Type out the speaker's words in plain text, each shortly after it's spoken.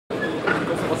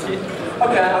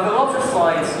Okay, I have a lot of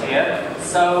slides here,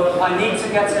 so I need to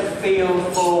get a feel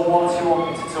for what you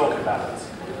want me to talk about.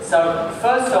 So,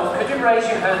 first off, could you raise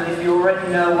your hand if you already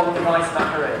know what device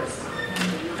mapper is?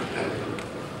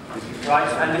 Right,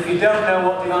 and if you don't know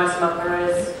what device mapper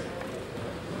is?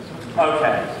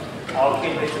 Okay, I'll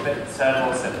keep it a bit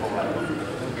more simple then.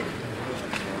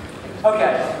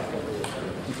 Okay,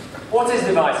 what is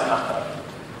device mapper?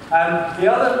 The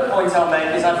other point I'll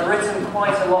make is I've written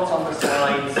quite a lot on the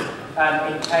slides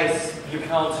in case you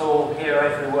can't all hear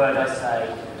every word I say.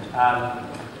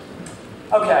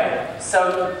 Okay,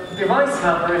 so device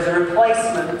mapper is a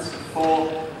replacement for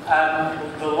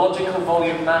the logical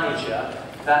volume manager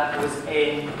that was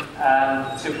in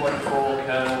 2.4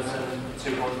 kernels and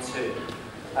 2.2.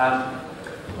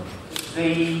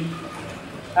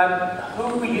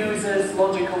 Who uses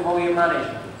logical volume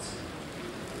management?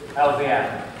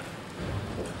 LVM.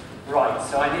 Right,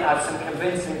 so I have some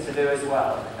convincing to do as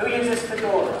well. Who uses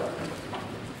Fedora?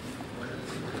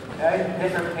 Okay,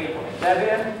 different people.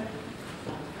 Debian?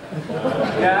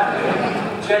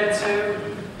 Yeah? Gentoo?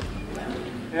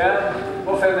 Yeah?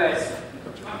 What for this?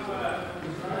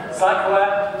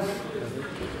 Cycleware?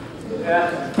 Yeah?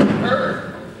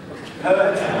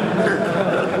 Herd?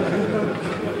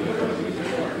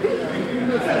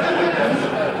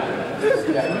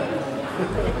 Yeah.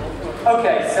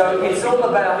 Okay, so it's all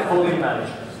about volume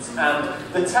management, and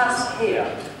the task here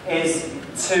is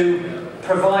to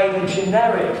provide a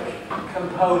generic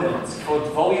component for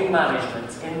volume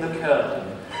management in the kernel,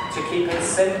 to keep it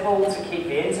simple, to keep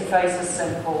the interfaces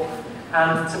simple,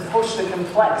 and to push the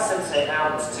complexity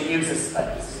out to user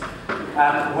space,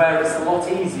 where it's a lot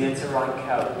easier to write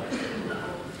code.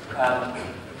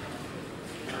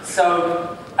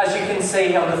 So, as you can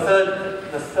see on the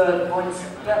third point,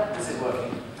 yeah, this is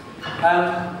working.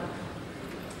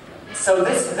 So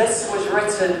this was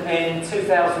written in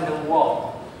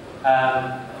 2001,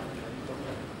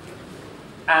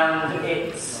 and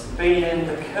it's been in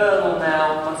the kernel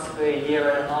now, must be a year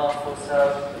and a half or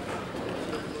so.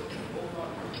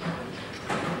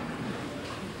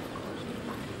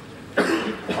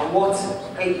 And what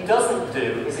it doesn't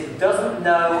do is it doesn't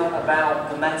know about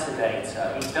the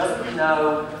metadata. It doesn't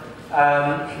know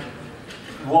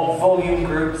what volume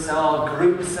groups are,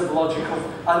 groups of logical...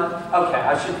 okay,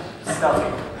 I should start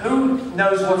here. Who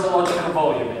knows what a logical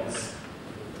volume is?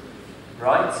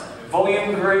 Right?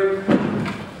 Volume group?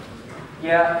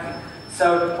 Yeah.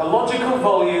 So a logical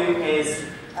volume is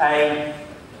a...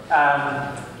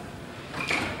 how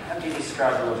do you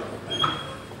describe a logical volume?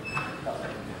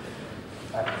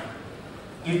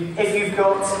 If you've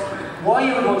got... Why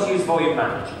you would want to use volume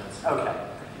management? Okay.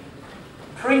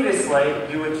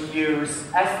 Previously, you would use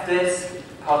FDisk,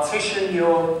 partition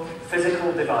your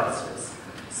physical devices.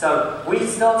 So we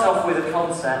start off with a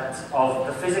concept of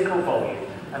the physical volume,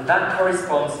 and that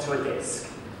corresponds to a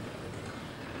disk.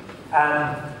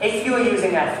 If you are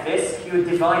using FDisk, you would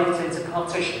divide it into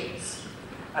partitions,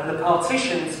 and the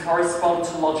partitions correspond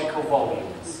to logical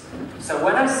volumes. So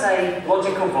when I say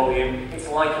logical volume, it's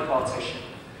like a partition.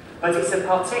 But it's a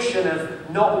partition of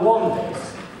not one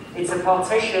disk. It's a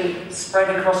partition spread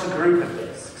across a group of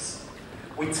disks.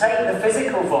 We take the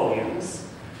physical volumes,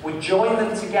 we join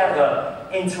them together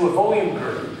into a volume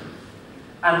group,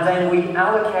 and then we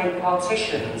allocate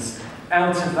partitions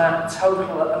out of that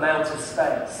total amount of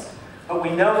space. But we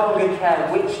no longer care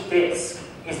which disk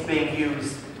is being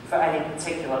used for any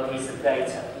particular piece of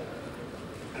data.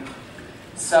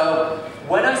 So,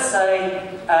 when I say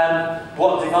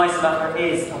what device mapper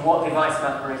is and what device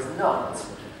mapper is not,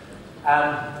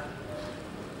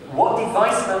 what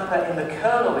device mapper in the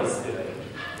kernel is doing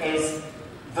is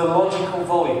the logical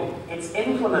volume. It's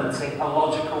implementing a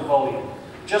logical volume,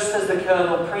 just as the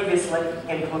kernel previously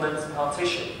implements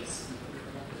partitions.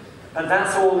 And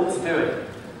that's all it's doing.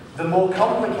 The more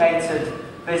complicated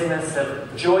business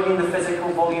of joining the physical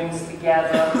volumes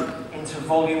together into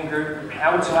volume group,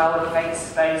 how to allocate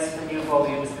space for new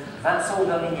volumes, that's all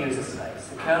done in user space.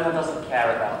 The kernel doesn't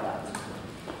care about that.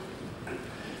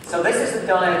 So this is a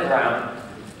diagram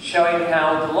showing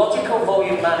how the logical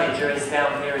volume manager is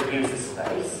down here in user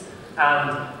space,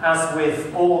 and as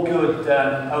with all good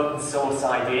open source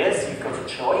ideas, you've got a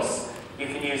choice. You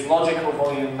can use logical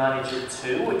volume manager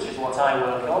 2, which is what I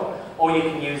work on, or you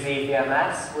can use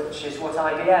EVMS, which is what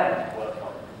IBM work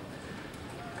on.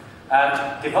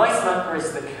 Device mapper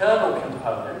is the kernel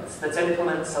component that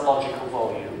implements a logical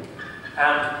volume,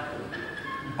 and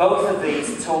both of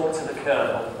these talk to the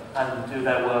kernel and do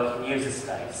their work in user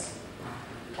space.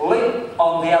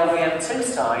 On the LVM2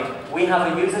 side, we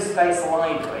have a user space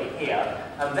library here,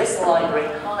 and this library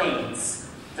hides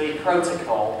the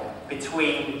protocol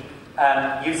between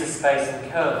user space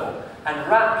and kernel, and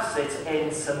wraps it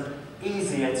in some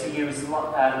easier to use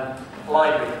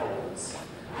library calls.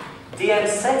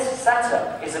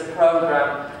 devsetup is a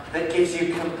program that gives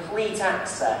you complete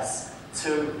access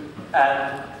to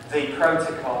the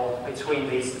protocol between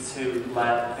these two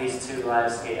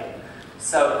layers here.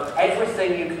 So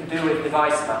everything you can do with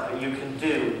devmapper you can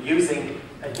do using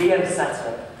a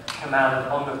devsetup command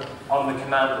on the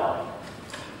command line.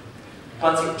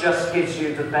 But it just gives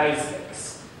you the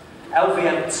basics.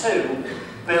 LVM2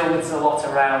 builds a lot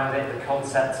around it, the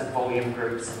concept of volume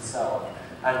groups and so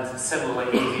on, and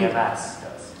similarly EVMS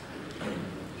does.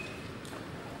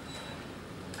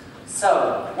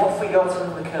 So, what have we got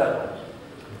in the kernel?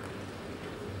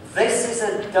 This is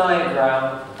a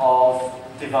diagram of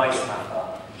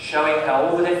devmapper, showing how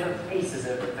all the different pieces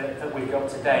of it that we've got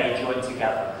today join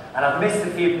together. And I've missed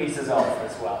a few pieces off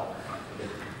as well.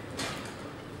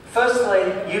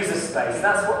 Firstly, user space.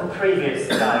 That's what the previous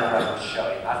diagram was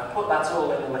showing. I've put that all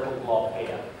in a little blob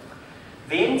here.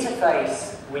 The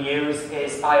interface we use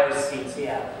is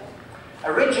IOCTL.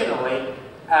 Originally,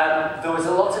 there was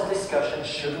a lot of discussion,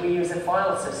 should we use a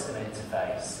file system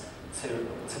interface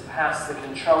to pass the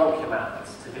control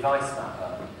commands to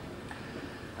devmapper?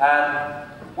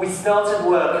 We started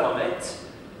work on it,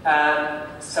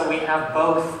 so we have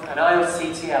both an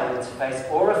IOCTL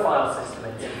interface or a file system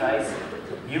interface.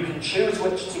 You can choose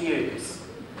which to use.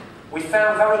 We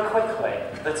found very quickly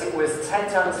that it was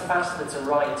 10 times faster to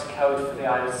write code for the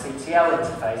IOCTL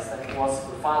interface than it was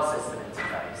for the file system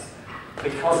interface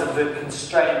because of the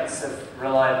constraints of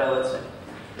reliability.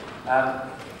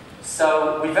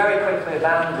 So we very quickly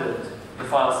abandoned the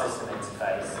file system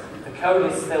interface. The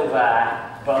code is still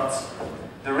there, but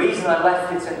the reason I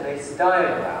left it in this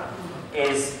diagram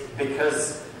is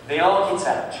because the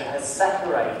architecture has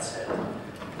separated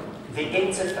the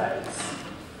interface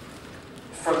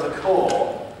from the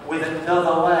core with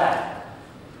another layer.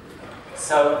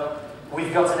 So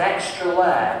we've got an extra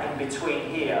layer in between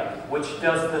here which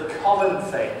does the common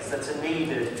things that are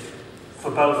needed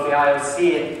for both the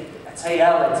IOCTL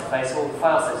interface or the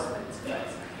file system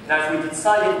interface. Now if we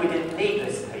decided we didn't need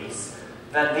this piece,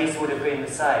 then these would have been the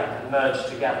same and merged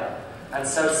together. And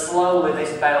so slowly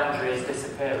this boundary is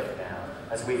disappearing now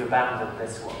as we've abandoned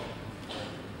this one.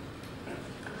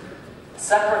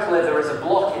 Separately, there is a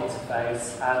block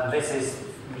interface, and this is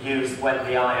used when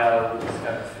the I/O is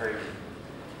going through.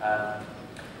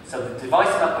 So the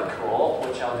devmapper core,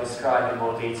 which I'll describe in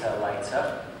more detail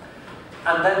later.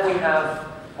 And then we have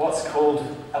what's called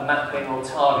a mapping or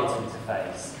target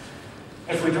interface.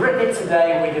 If we'd written it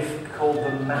today, we'd have called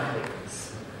them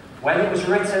mappings. When it was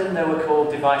written, they were called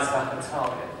devmapper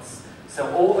targets.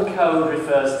 So all the code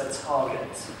refers to target.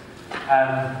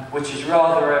 Which is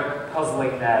rather a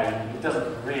puzzling name. It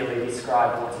doesn't really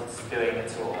describe what it's doing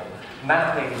at all.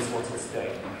 Mapping is what it's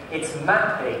doing. It's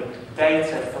mapping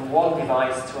data from one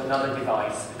device to another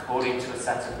device according to a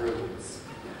set of rules.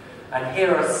 And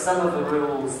here are some of the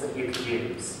rules that you can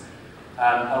use.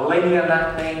 A linear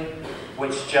mapping,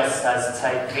 which just says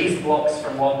take these blocks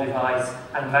from one device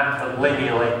and map them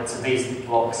linearly to these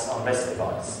blocks on this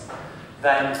device.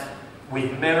 Then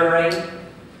with mirroring,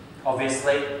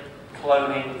 obviously,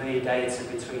 cloning the data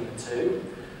between the two,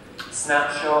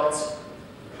 snapshot,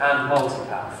 and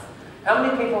multipath. How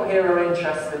many people here are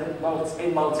interested in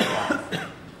multipath?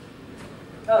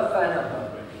 Oh, fair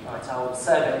enough. Right, I'll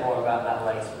say a bit more about that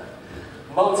later then.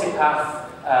 Multipath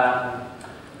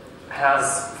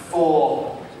has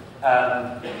 4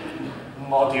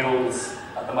 modules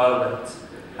at the moment,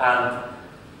 and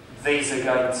these are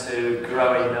going to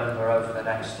grow in number over the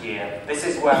next year. This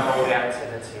is where all the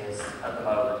activity is at the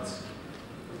moment.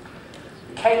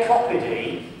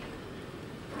 Kcopd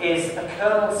is a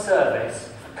kernel service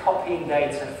for copying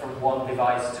data from one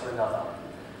device to another.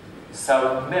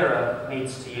 So Mirror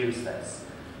needs to use this.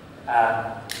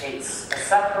 It's a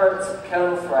separate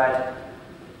kernel thread.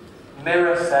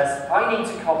 Mirror says, I need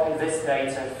to copy this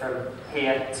data from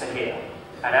here to here,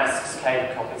 and asks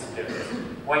Kcopd to do it.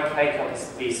 When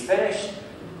Kcopd is finished,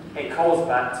 it calls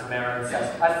back to Mirror and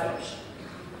says, I finished.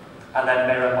 And then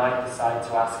Mirror might decide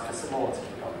to ask for some more to be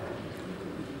copied.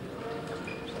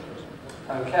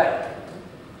 Okay.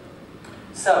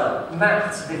 So,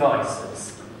 mapped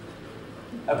devices,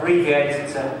 abbreviated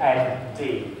to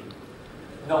MD,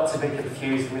 not to be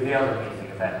confused with the other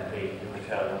meaning of MD in the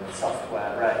kernel, the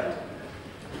software RAID.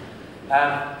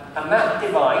 A mapped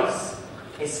device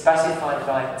is specified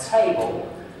by a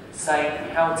table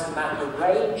saying how to map a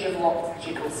range of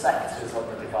logical sectors on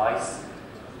the device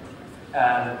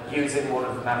using one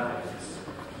of the mappings.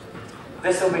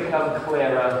 This will become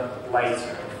clearer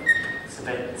later. It's a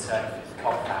bit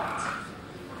compact.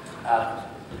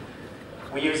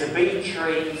 We use a B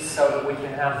tree so that we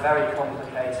can have very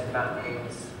complicated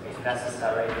mappings if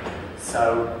necessary.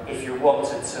 So if you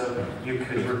wanted to, you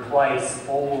could replace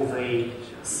all the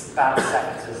bad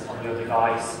sectors on your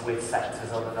device with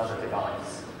sectors on another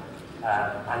device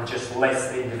and just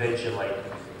list individually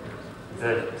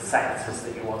the sectors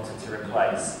that you wanted to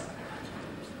replace.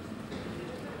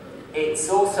 It's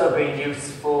also been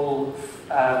useful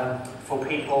for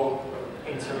people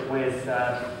with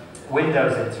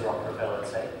Windows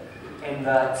interoperability, in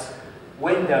that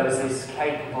Windows is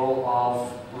capable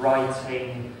of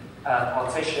writing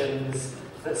partitions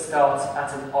that start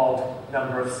at an odd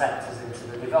number of sectors into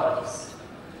the device.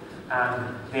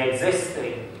 And the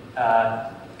existing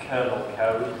kernel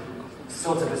code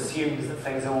sort of assumes that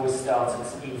things always start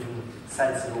at even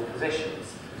sensible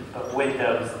positions, but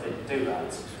Windows didn't do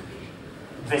that.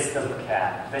 This doesn't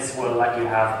care. This will let you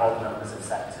have odd numbers of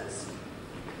sectors.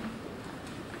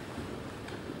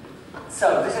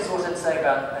 So this is what I'd say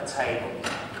about a table.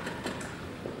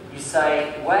 You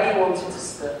say where you want it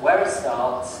to where it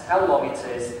starts, how long it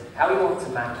is, how you want to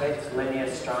map it, linear,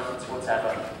 striped,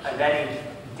 whatever, and any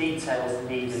details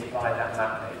needed by that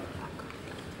mapping.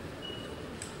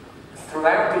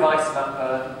 Throughout Device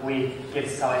Mapper, we give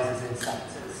sizes in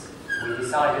sectors. We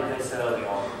decided this early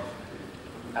on.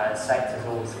 Sectors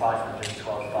always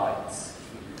 512 bytes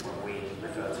when we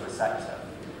refer to a sector.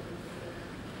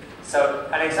 So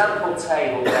an example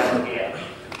table down here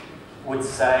would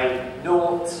say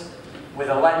naught with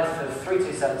a length of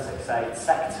 32768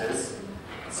 sectors,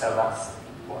 so that's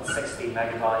what, 16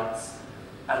 megabytes,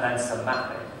 and then some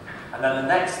mapping. And then the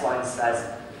next line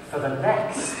says, for the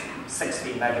next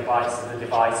 16 megabytes of the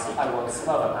device, I want some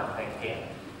other mapping here.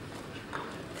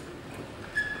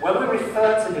 When we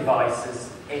refer to devices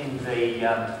in the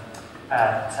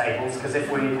tables, because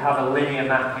if we have a linear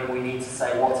mapping, we need to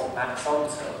say what it maps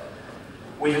onto.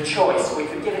 We have a choice. We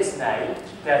could give its name,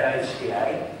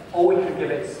 devHDA, or we could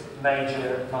give its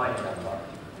major minor number.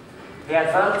 The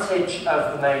advantage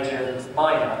of the major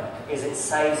minor is it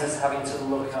saves us having to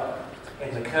look up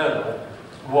in the kernel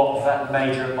what that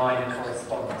major and minor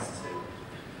corresponds to.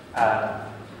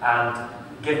 And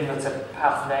given that a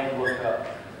path name lookup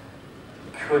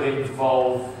could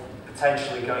involve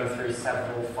potentially going through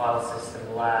several file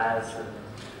system layers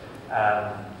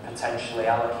and potentially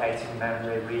allocating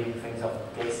memory, reading things off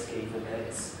disk even,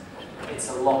 it's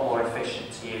a lot more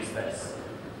efficient to use this.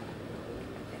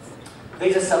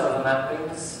 These are some of the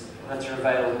mappings that are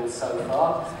available so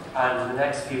far, and the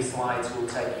next few slides will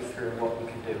take you through what you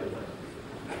can do with them.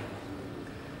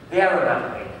 The error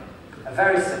mapping, a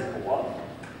very simple one.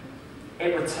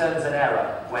 It returns an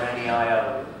error when any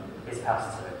I/O is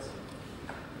passed to it.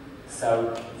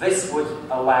 So this would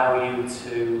allow you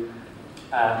to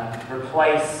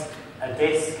replace a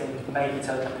disk and make it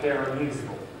appear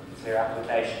unusable to your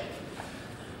application.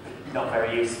 Not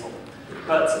very useful.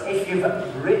 But if you've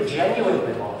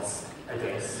genuinely lost a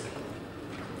disk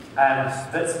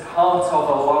that's part of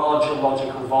a larger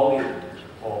logical volume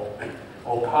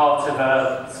or part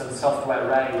of some software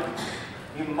RAID,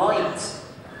 you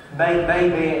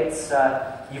maybe it's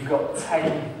you've got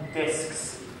 10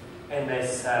 disks in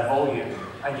this volume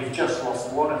and you've just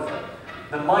lost one of them.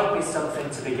 There might be something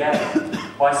to be gained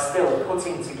by still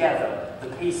putting together the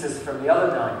pieces from the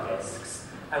other 9 disks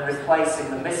and replacing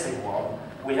the missing one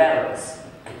with errors.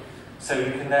 So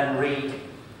you can then read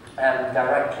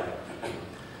directly.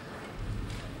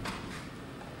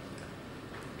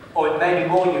 Or it may be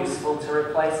more useful to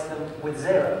replace them with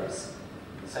zeros.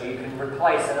 So you can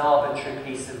replace an arbitrary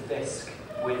piece of disk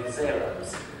with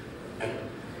zeros.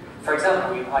 For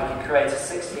example, I can create a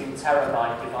 16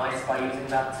 terabyte device by using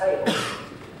that table.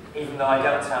 Even though I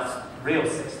don't have real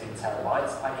 16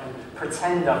 terabytes, I can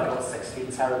pretend I've got 16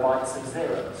 terabytes of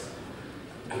zeros.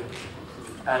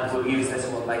 And we'll use this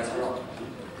one later on.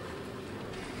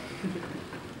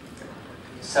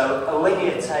 So a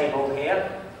linear table here,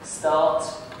 start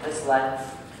this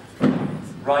length,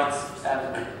 write,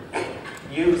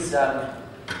 use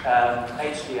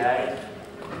HDA,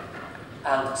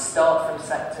 and start from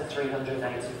sector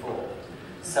 384.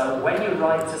 So when you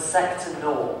write to sector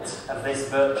 0 of this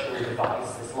virtual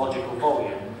device, this logical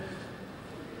volume,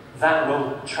 that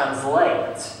will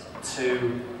translate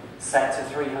to sector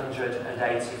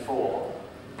 384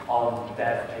 on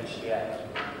devHDA.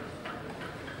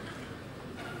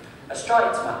 A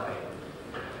striped mapping.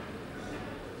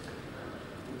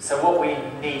 So what we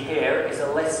need here is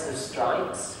a list of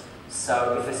stripes.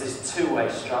 So if this is two-way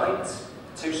striped,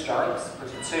 2 stripes, put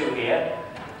a 2 here,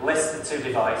 list the 2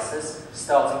 devices,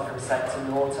 starting from sector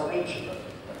 0 on each of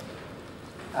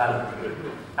them.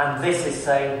 And this is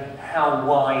saying how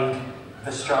wide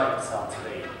the stripes are to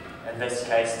be. In this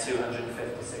case,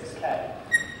 256k.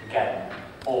 Again,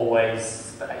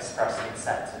 always expressed in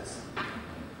sectors.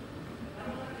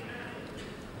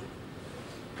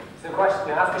 So the question,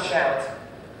 you have to shout.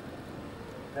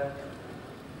 No?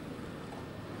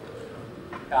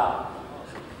 Ah.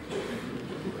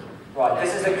 Right,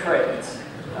 this is a crypt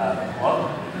one.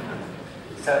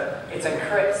 So it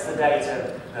encrypts the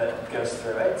data that goes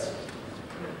through it.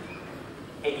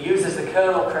 It uses the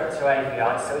kernel crypto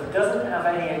API, so it doesn't have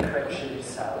any encryption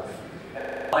itself.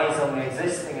 It relies on the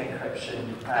existing encryption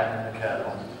in the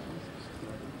kernel.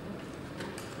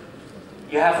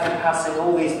 You have to pass in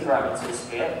all these parameters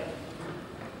here,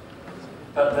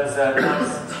 but there's a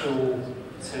nice tool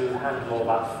to handle all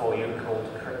that for you called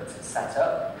crypt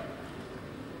setup.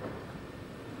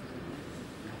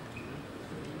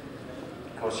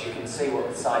 Of course, you can see what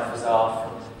the ciphers are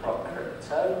from proc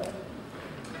crypto.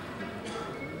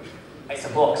 It's a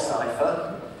block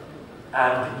cipher,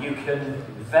 and you can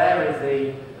vary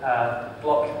the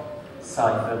block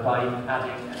cipher by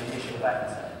adding an initial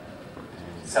vector.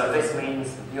 So this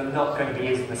means you're not going to be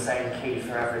using the same key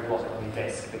for every block on your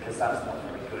disk, because that's not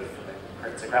very good from a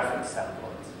cryptographic standpoint.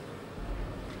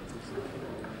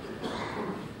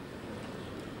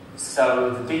 So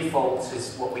the default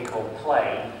is what we call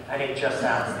plain, and it just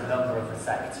adds the number of the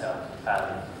sector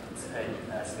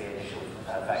as the initial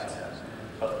vector.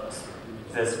 But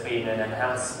there's been an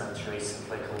enhancement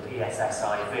recently called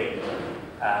ESSIV,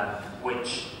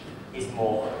 which is a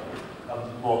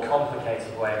more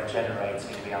complicated way of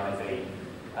generating the IV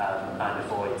and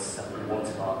avoids some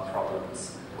watermark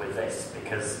problems with this,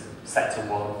 because sector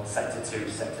 1, sector 2,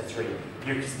 sector 3,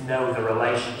 you just know the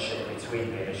relationship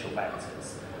between the initial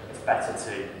vectors. It's better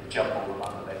to jumble them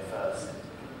up a bit first.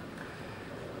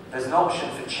 There's an option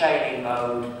for chaining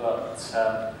mode, but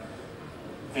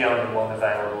the only one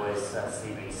available is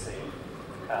CBC.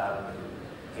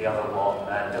 The other one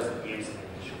doesn't use an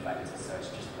initial vector, so it's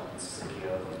just not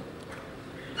secure.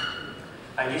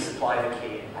 And you supply the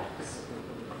key index.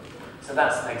 So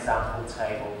that's an example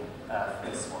table for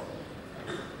this one.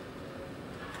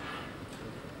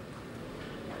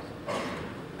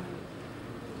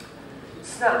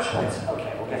 Snapshot.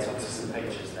 Okay, we'll get on to some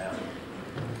pictures now.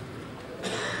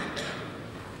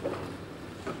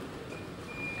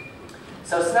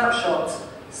 So snapshot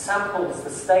samples the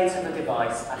state of the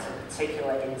device at a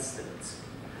particular instant.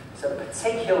 So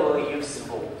particularly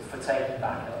useful for taking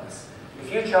backups.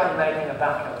 If you try making a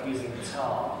backup using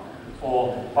tar,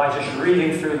 or by just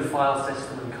reading through the file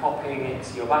system and copying it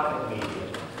to your backup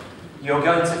medium, you're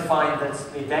going to find that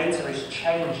the data is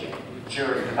changing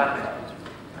during the backup.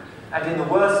 And in the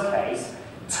worst case,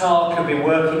 tar could be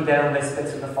working down this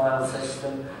bit of the file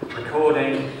system,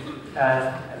 recording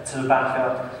to the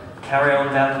backup, carry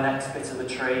on down the next bit of the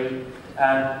tree.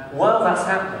 While that's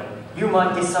happening, you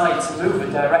might decide to move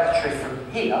a directory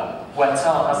from here, where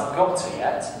tar hasn't got to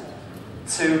yet,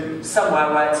 to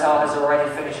somewhere where tar has already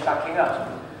finished backing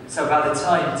up. So by the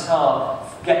time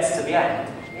tar gets to the end,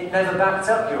 it never backed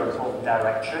up your important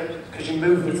directory because you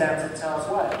moved it out of tar's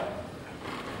way.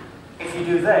 If you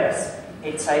do this,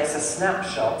 it takes a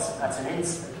snapshot at an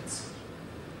instant,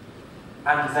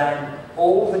 and then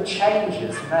all the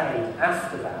changes made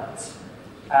after that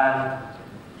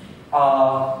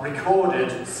are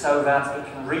recorded so that it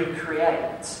can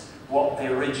recreate what the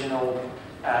original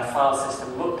file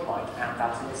system looked like at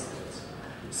that instant.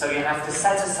 So you have to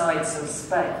set aside some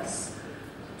space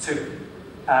to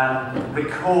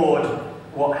record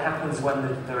what happens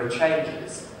when there are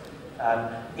changes.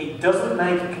 It doesn't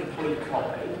make a complete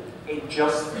copy, it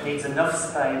just needs enough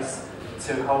space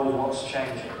to hold what's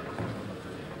changing.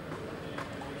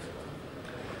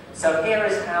 So here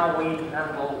is how we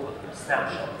handle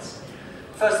snapshots.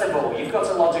 First of all, you've got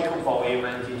a logical volume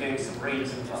and you're doing some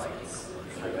reads and writes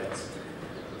through it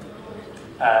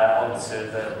onto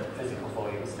the physical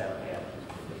volumes down here.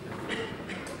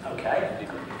 Okay,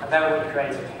 and then we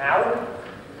create a cow,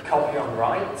 copy on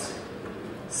write.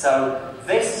 So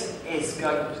this is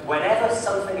going, whenever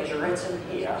something is written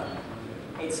here,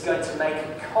 it's going to make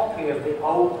a copy of the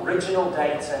original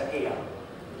data here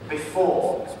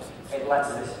before it lets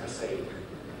this proceed.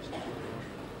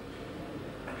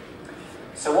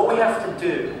 So what we have to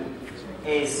do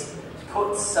is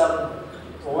put some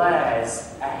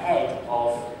layers ahead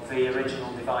of the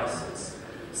original devices.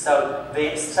 So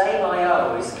the same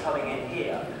I/O is coming in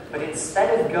here, but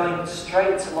instead of going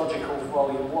straight to logical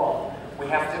volume 1, we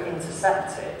have to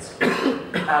intercept it,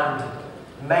 and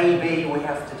maybe we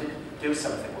have to do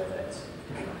something with it.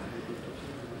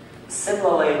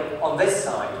 Similarly, on this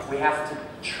side, we have to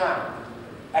trap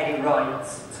any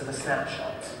writes to the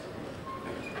snapshot.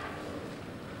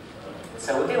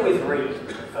 So we'll deal with read,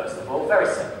 first of all, very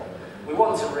simple. We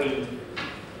want to read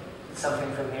something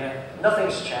from here.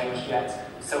 Nothing's changed yet,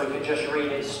 so we can just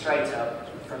read it straight up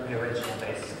from the original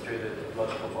disk through the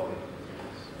logical volume.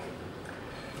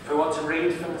 If we want to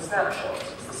read from the snapshot,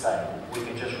 it's the same. We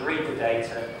can just read the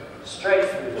data straight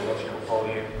through the logical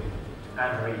volume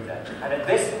and read them. And at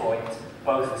this point,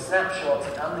 both the snapshot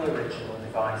and the original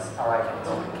device are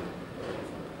identical.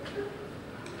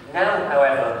 Now,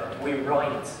 however, we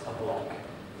write a block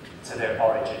to their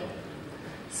origin.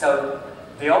 So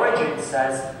the origin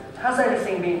says, has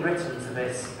anything been written to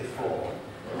this before?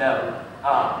 No.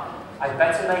 I'd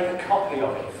better make a copy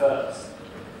of it first.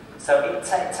 So it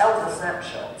tells the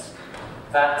snapshot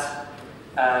that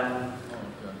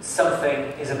something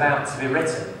is about to be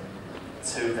written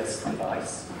to this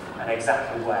device, and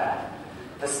exactly where.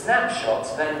 The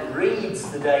snapshot then reads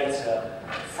the data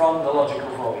from the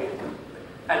logical volume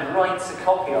and writes a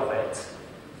copy of it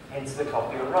into the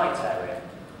copy and write area.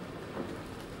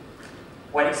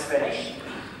 When it's finished,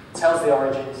 it tells the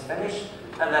origin it's finished,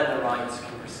 and then the write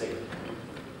can proceed.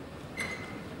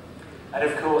 And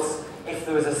of course, if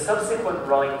there was a subsequent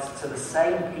write to the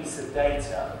same piece of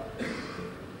data,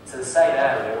 to the same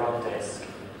area on disk,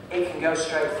 it can go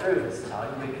straight through this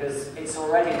time because it's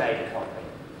already made a copy.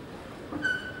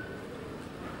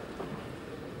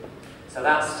 So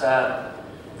that's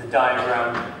the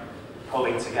diagram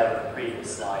pulling together the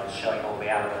previous slide, showing all the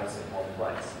arrows in one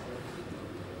place.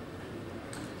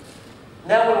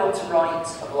 Now we want to write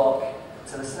a block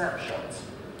to the snapshot.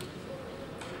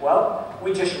 Well,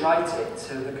 we just write it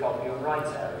to the copy and write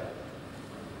area.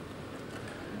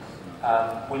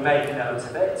 We make a note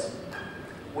of it.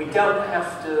 We don't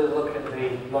have to look at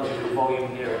the logical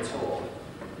volume here at all.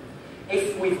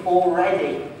 If we've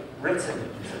already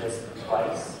written to this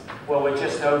place, well, we're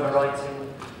just overwriting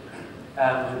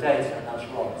the data, and that's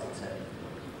wrong, isn't it?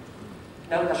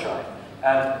 No, that's right.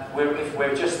 If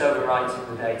we're just overwriting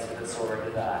the data that's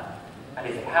already there, and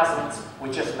if it hasn't,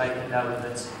 we just make a note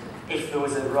that if there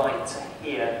was a write to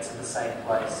here to the same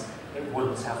place, it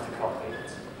wouldn't have to copy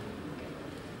it.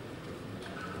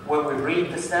 When we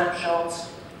read the snapshot,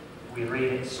 we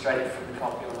read it straight from the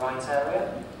copy or write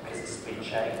area because it's been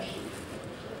changed.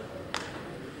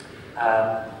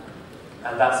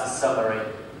 And that's a summary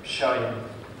showing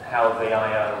how the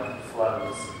I/O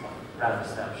flows around the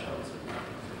snapshot.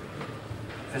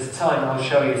 If there's time, I'll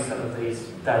show you some of these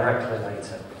directly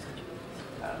later.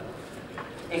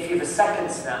 If you have a second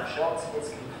snapshot, it's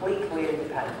completely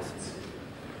independent.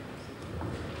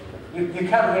 You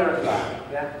can hear it back,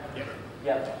 yeah?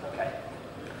 Yeah,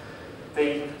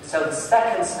 okay. So the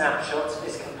second snapshot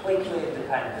is completely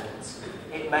independent.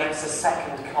 It makes a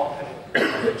second copy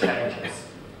of the changes.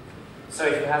 So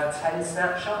if you have 10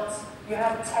 snapshots, you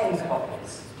have 10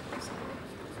 copies.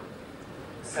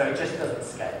 So it just doesn't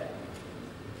scale.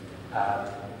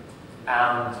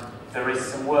 And there is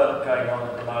some work going on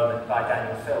at the moment by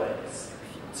Daniel Phillips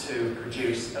to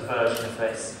produce a version of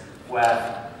this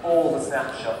where all the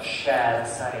snapshots share the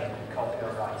same copy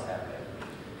or write area.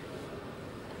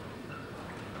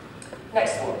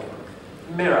 Next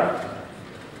one, mirror.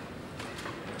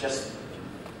 Just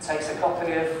takes a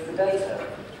copy of the data.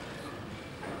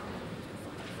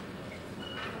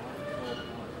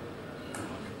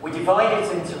 We divide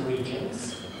it into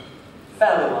regions,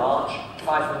 fairly large,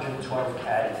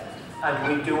 512K,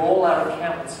 and we do all our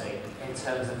accounting in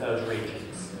terms of those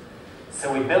regions.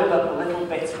 So we build up a little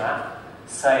bitmap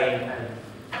saying,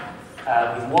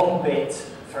 with one bit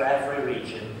for every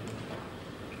region,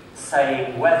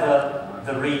 saying whether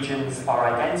the regions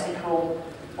are identical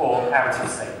or out of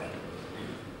sync.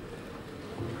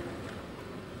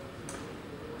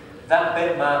 That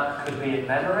bitmap could be in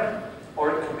memory,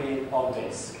 or it could be on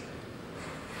disk.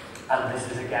 And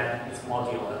this is, again, it's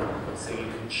modular, so you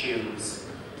can choose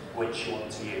which you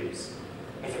want to use.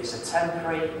 If it's a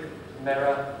temporary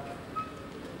mirror,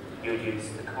 you use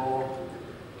the core.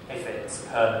 If it's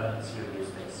permanent, you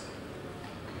use this.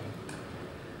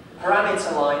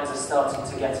 Parameter lines are starting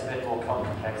to get a bit more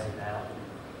complicated now.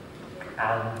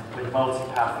 And with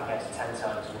multipath, it gets 10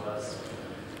 times worse.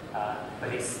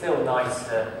 But it's still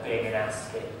nicer being in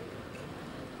ASCII.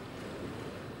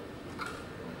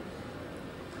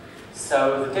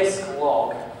 So the disk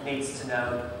log needs to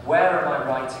know, where am I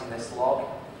writing this log?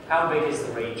 How big is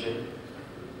the region?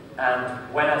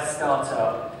 And when I start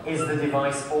up, is the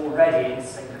device already in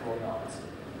sync or not?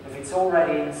 If it's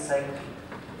already in sync,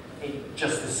 it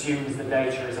just assumes the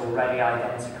data is already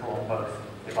identical on both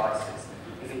devices.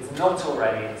 If it's not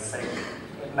already in sync,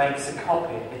 it makes a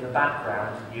copy in the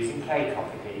background using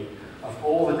kcopyd of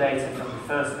all the data from the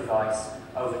first device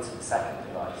over to the second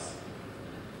device.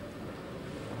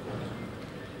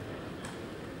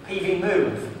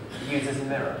 PVMove uses a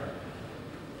mirror.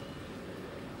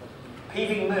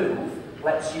 PVMove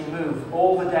lets you move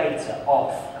all the data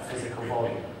off a physical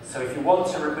volume. So if you want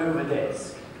to remove a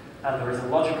disk, and there is a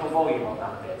logical volume on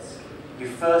that disk, you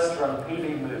first run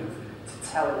PVMove to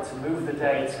tell it to move the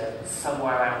data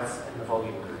somewhere else in the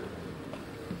volume group.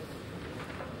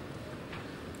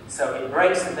 So it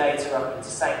breaks the data up into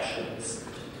sections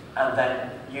and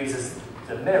then uses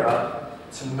the mirror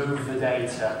to move the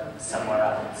data somewhere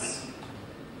else.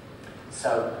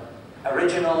 So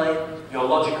originally, your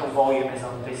logical volume is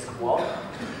on disk 1.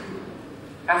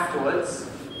 Afterwards,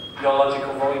 your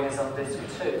logical volume is on disk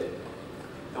 2.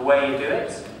 The way you do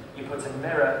it, you put a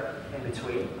mirror in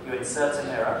between, you insert a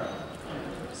mirror,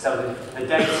 so the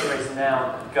data is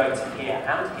now going to here,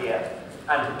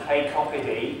 and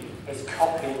kcopd is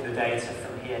copying the data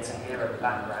from here to here in the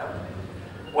background.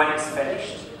 When it's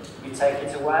finished, you take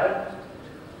it away,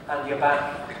 and you're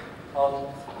back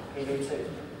on PV2.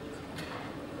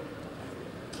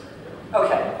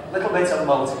 Okay, a little bit on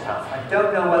multipath. I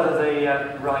don't know whether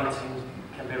the writing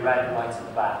can be read right at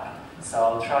the back, so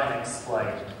I'll try and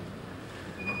explain.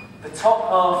 The top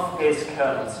half is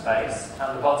kernel space,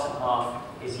 and the bottom half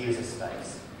is user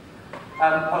space.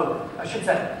 Oh, I should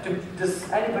say, does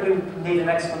anybody need an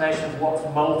explanation of what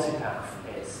multipath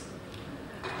is?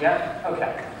 Yeah?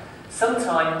 Okay.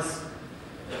 Sometimes,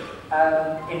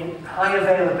 in high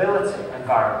availability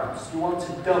environments, you want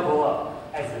to double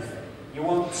up everything. You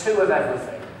want 2 of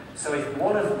everything. So if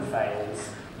one of them fails,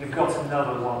 you've got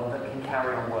another one that can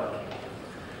carry on working.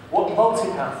 What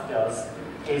multipath does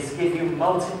is give you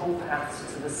multiple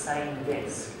paths to the same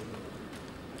disk.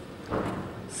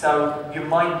 So you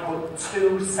might put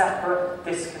 2 separate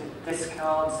disk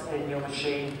cards in your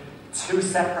machine, 2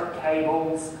 separate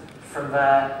cables from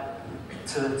there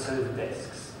to the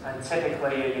disks. And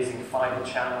typically you're using fiber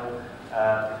channel,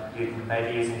 you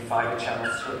may be using fiber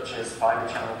channel switches, fiber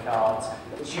channel cards.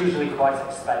 It's usually quite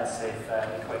expensive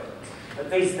equipment. But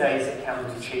these days it can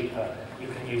be cheaper. You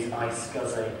can use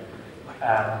iSCSI.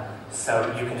 So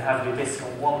you can have your disk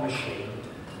on one machine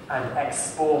and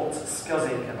export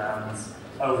SCSI commands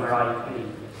over IP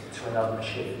to another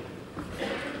machine.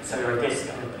 So your disk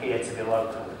can appear to be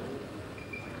local.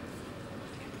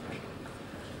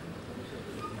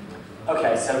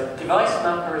 Okay, so device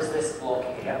mapper is this block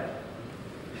here,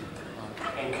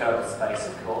 in kernel space,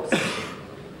 of course.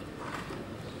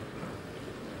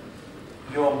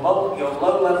 Your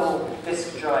low-level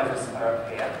disk drivers are up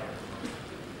here.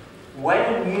 When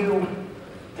a new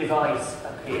device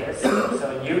appears,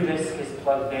 so a new disk is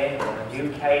plugged in, or a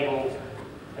new cable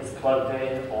is plugged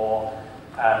in, or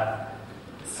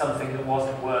something that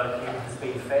wasn't working has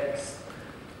been fixed,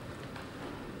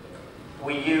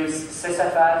 we use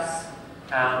sysfs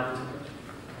and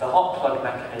the hot plug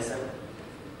mechanism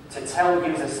to tell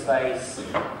user space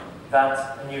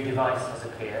that a new device has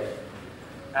appeared.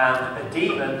 And a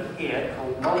daemon here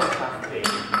called multipath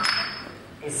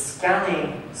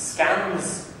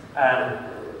scans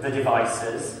the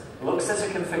devices, looks at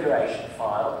a configuration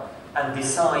file, and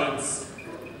decides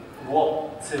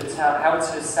how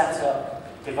to set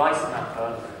up device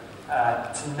mapper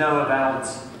to know about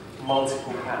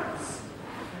multiple paths.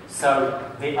 So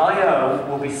the I/O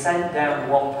will be sent down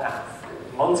one path.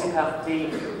 Multipath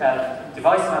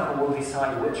device mapper will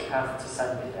decide which path to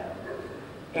send it down.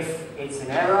 If it's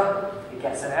an error, it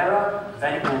gets an error,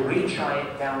 then it will retry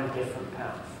it down a different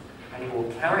path. And it will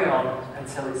carry on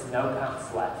until there's no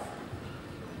paths left.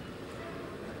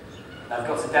 And I've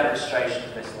got a demonstration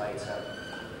of this later.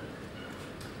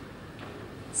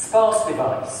 Sparse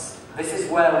device. This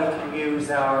is where we can use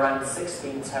our around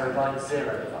 16 terabyte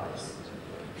zero device.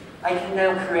 I can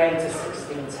now create a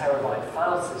 16 terabyte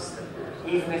file system,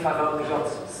 even if I've only got,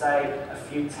 say, a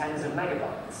few tens of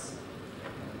megabytes.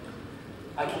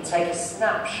 I can take a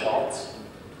snapshot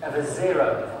of a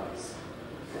zero device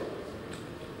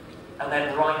and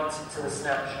then write to the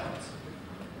snapshot.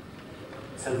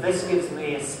 So this gives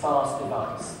me a sparse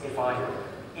device. It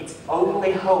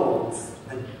only holds,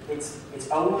 it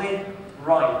only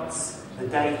writes the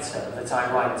data that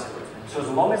I write to it. So as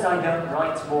long as I don't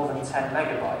write more than 10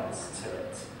 megabytes to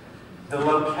it, the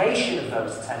location of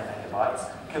those 10 megabytes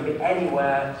can be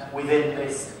anywhere within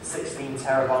this 16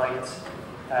 terabyte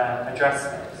address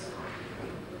space.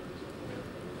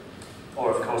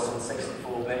 Or of course on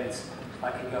 64-bit,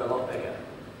 I can go a lot bigger.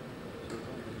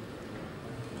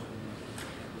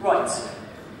 Right.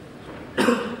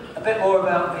 A bit more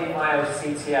about the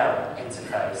IOCTL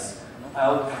interface.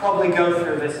 I'll probably go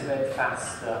through this a bit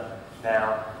faster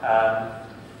now.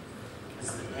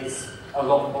 It's a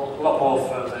lot more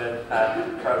for the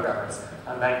programmers,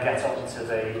 and then get on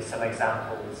to some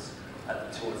examples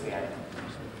towards the end.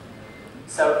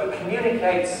 So it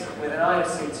communicates with an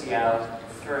IOCTL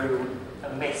through a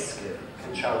MISC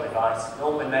control device,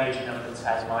 normally major number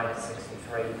 10 minus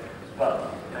 63,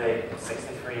 but the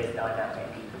 63 is dynamic,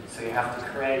 so you have to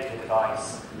create the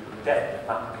device,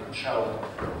 devmapper control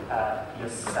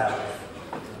yourself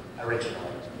originally.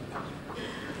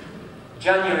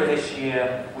 January this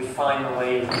year, we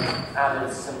finally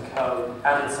added some code,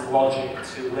 added some logic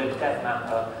to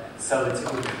libdevmapper so that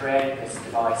it would create this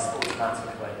device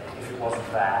automatically if it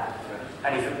wasn't there.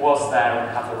 And if it was there and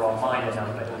had the wrong minor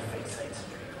number, it would fix it.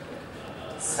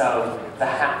 So the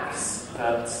hacks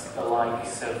that the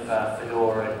likes of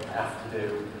Fedora have to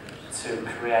do to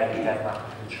create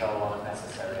devmapper control aren't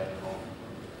necessary anymore.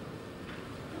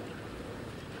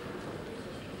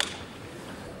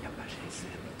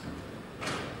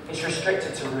 It's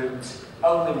restricted to root.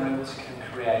 Only root can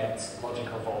create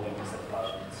logical volumes at the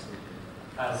moment.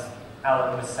 As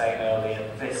Alan was saying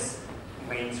earlier, this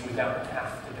means we don't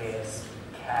have to be as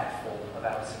careful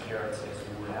about security as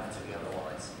we would have to be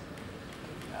otherwise.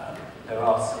 There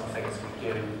are some things we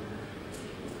do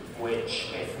which,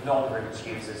 if non-root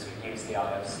users could use the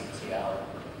IOCTL,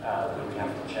 we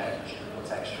have to change and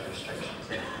put extra restrictions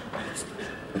in.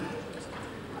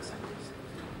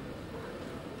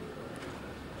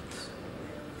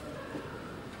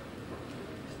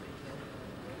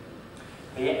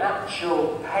 The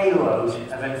actual payload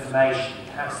of information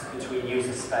passed between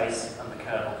user space and the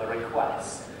kernel, the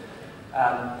request,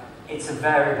 it's a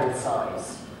variable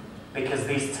size because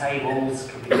these tables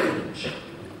can be huge.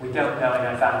 We don't know in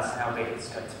advance how big it's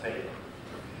going to be.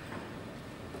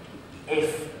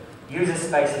 If user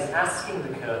space is asking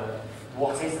the kernel,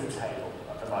 what is the table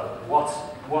at the moment?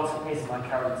 What is my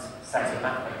current set of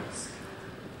mappings?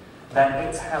 Then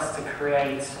it has to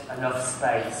create enough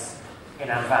space in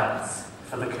advance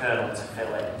for the kernel to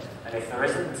fill in. And if there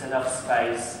isn't enough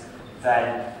space,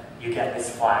 then you get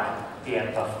this flag,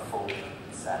 devmapper full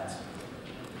set.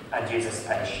 And user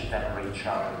space should then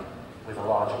retry with a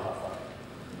larger buffer.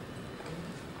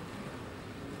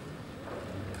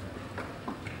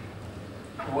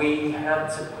 We had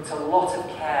to put a lot of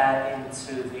care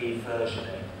into the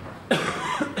versioning.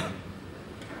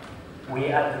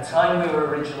 At the time we were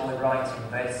originally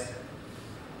writing this,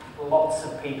 lots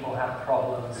of people had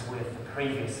problems with the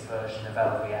previous version of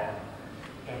LVM.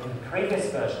 In the previous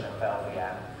version of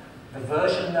LVM, the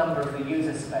version number of the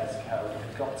user space code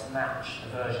had got to match the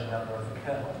version number of the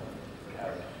kernel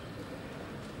code.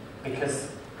 Because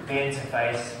the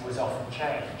interface was often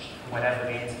changed. Whenever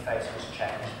the interface was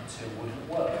changed, the two wouldn't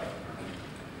work.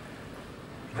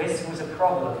 This was a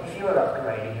problem if you were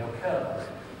upgrading your kernel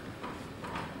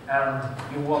and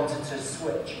you wanted to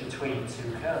switch between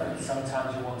two kernels.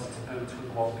 Sometimes you wanted to boot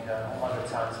with one kernel, other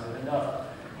times with another.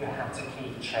 You had to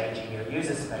keep changing your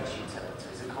user space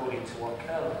utilities according to what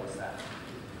kernel was there.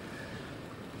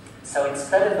 So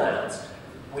instead of that,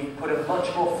 we put a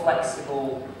much more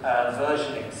flexible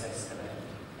versioning system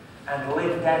in. And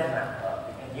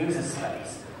libdevmapper in user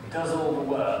space does all the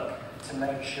work to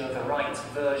make sure the right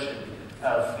version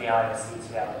of the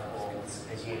IOCTL calls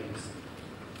is used.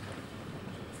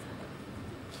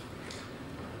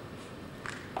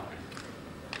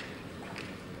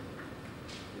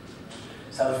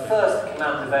 So the first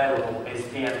command available is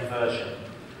dmversion,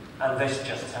 and this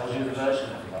just tells you the version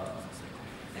number.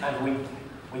 And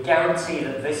we guarantee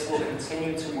that this will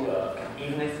continue to work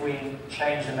even if we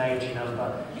change the major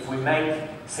number. If we make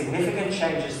significant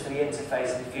changes to the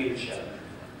interface in the future,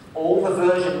 all the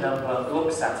version number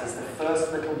looks at is the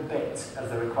first little bit of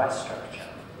the request structure.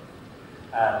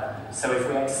 So if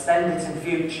we extend it in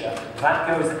future, that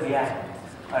goes at the end,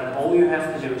 and all you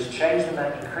have to do is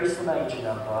increase the major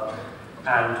number,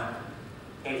 and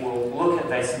it will look at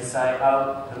this and say,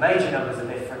 oh, the major numbers are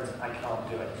different, I can't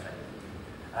do anything.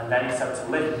 And then it's up to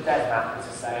devmapper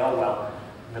to say, oh well,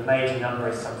 the major number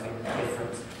is something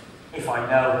different. If I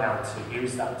know how to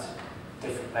use that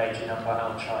different major number,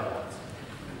 I'll try that.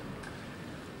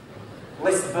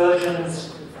 List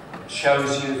versions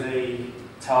shows you the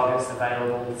targets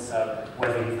available, so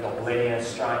whether you've got linear,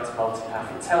 striped,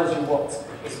 multipath, it tells you what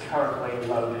is currently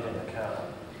loaded in the kernel,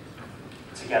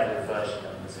 together with version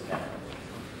numbers again.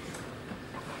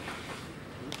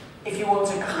 If you want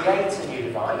to create a new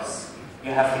device,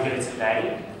 you have to give it a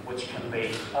name, which can be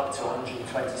up to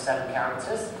 127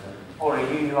 characters, or a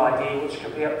UUID, which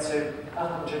could be up to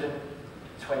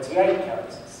 128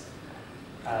 characters.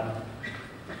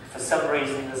 For some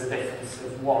reason, there's a difference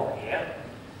of 1 here.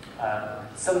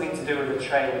 Something to do with a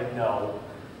trailing null,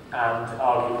 and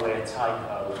arguably a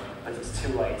typo, but it's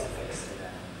too late to fix it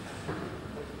now.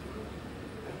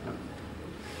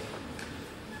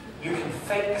 You can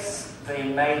fix the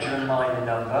major and minor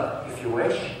number if you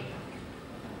wish,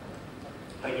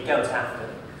 but you don't have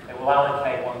to. It will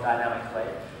allocate one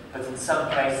dynamically, but in some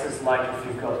cases, like if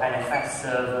you've got NFS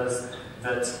servers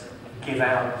that give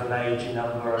out the major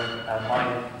number and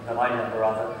the minor number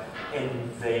rather in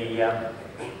the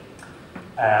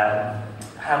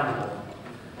handle,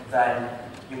 then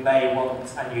you may want,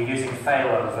 and you're using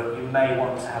failover, you may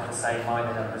want to have the same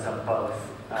minor numbers on both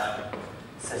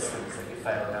systems that you're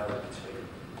failing over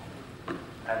to.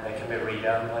 And they can be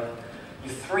read-only.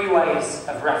 You've three ways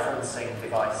of referencing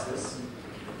devices.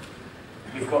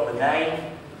 You've got the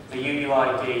name, the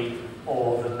UUID,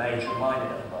 or the major and minor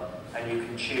number, and you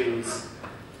can choose.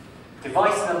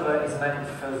 Device number is meant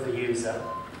for the user,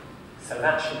 so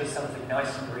that should be something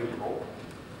nice and readable.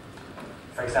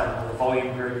 For example, the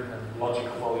volume group and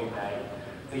logical volume name.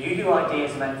 The UUID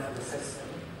is meant for the system,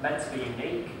 meant to be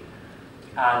unique,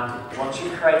 and once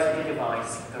you've created a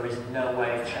device, there is no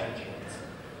way of changing it.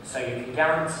 So you can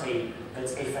guarantee that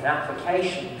if an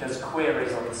application does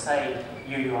queries on the same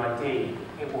UUID,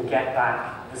 it will get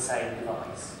back the same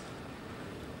device.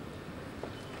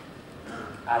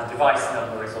 And device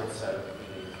number is also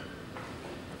unique.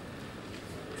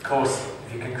 Of course,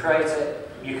 if you can create it,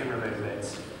 you can remove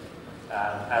it.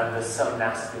 And there's some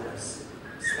nastiness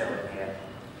still in here.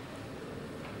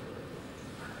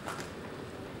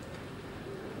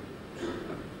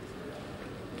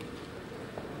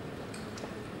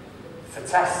 For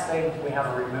testing, we have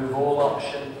a remove all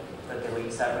option that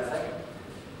deletes everything.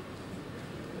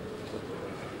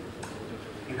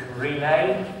 You can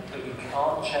rename, but you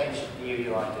can't change the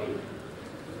UUID.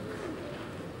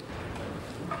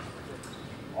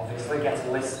 Obviously, get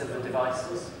a list of the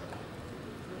devices.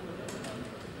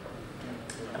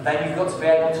 And then you've got to be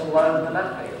able to load the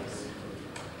mappings.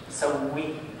 So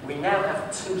we now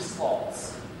have two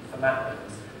slots for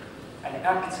mappings, an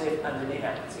active and an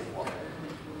inactive one.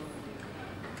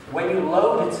 When you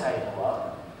load a table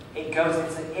up, it goes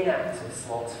into inactive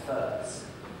slots first.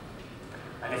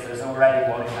 And if there's already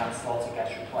one in that slot, it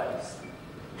gets replaced.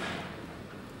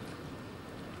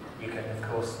 You can, of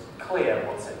course, clear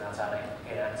what's in that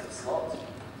inactive slot.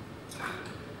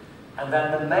 And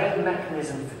then the main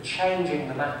mechanism for changing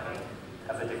the mapping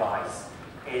of a device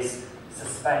is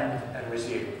suspend and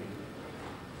resume.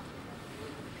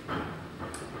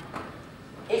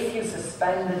 If you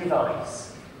suspend the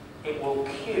device, it will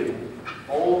queue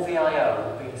all the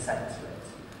I/O being sent to it.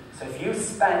 So if you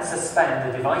suspend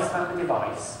the device mapper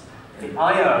device, the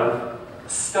I/O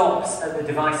stops at the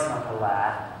device mapper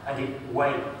layer and it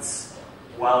waits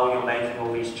while you're making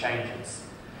all these changes.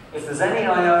 If there's any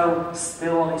I/O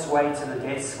still on its way to the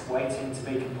disk, waiting to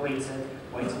be completed,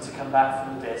 waiting to come back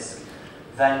from the disk,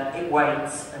 then it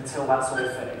waits until that's all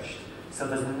finished. So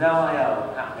there's no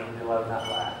I/O happening below that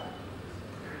layer.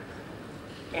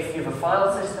 If you have a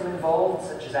file system involved,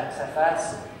 such as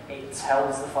XFS, it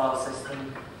tells the file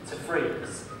system to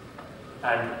freeze.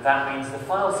 And that means the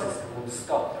file system will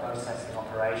stop processing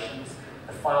operations.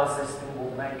 The file system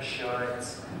will make sure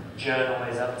its journal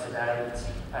is up to date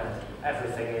and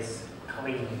everything is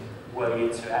clean were you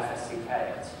to FSCK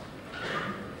it.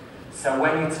 So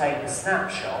when you take the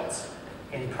snapshot,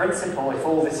 in principle, if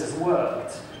all this has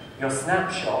worked, your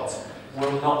snapshot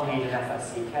will not need an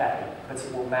FSCK, but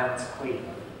it will mount clean.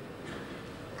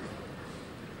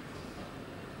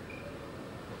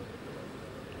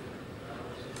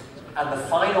 And the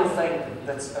final thing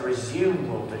that a resume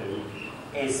will do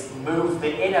is move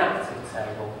the inactive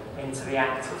table into the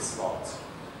active slot.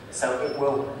 So it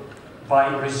will, by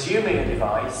resuming a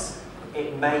device,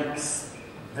 it makes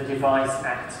the device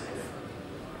active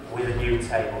with a new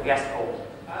table. Yes, Paul?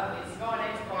 It's not an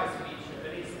enterprise feature,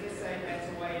 but is this a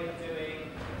better way of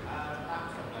doing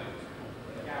laptop mode?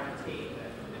 Guaranteeing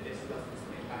that the disk doesn't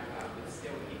spin back up, but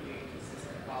still keeping a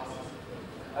consistent file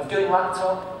system? Of doing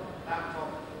laptop? Laptop,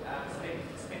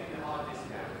 spinning the hard disk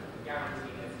out,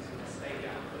 guaranteeing that it's going to stay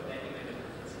down, but then you're going to have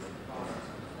a consistent file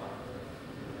system as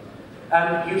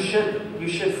well. You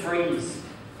should freeze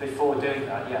before doing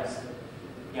that, yes.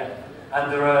 Yeah.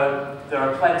 And there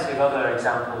are plenty of other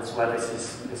examples where this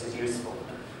is useful.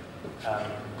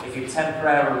 If you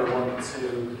temporarily want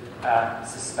to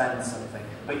suspend something,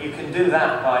 but you can do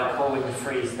that by calling the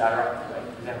freeze directly.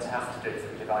 You don't have to do it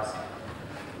through device mapper.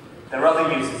 There are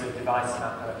other uses of device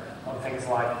mapper on things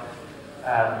like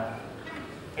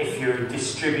if you're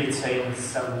distributing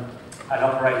an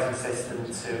operating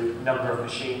system to a number of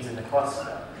machines in the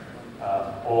cluster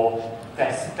or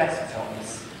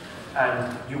desktops.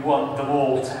 And you want them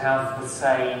all to have the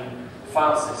same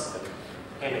file system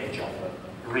image on them,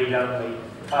 read-only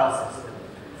file system,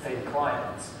 thin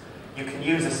clients. You can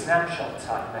use a snapshot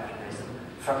type mechanism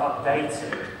for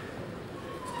updating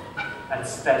and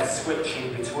then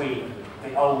switching between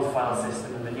the old file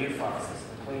system and the new file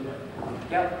system cleanly.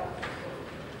 Yep.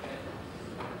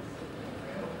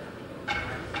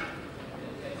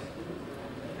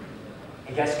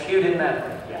 It gets queued in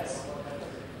memory, yes.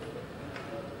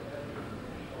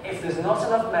 If there's not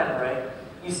enough memory,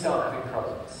 you start having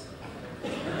problems.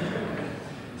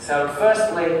 So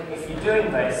firstly, if you're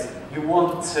doing this, you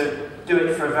want to do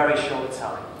it for a very short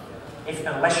time.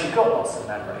 Unless you've got lots of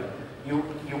memory,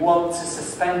 you want to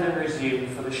suspend and resume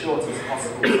for the shortest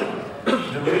possible time.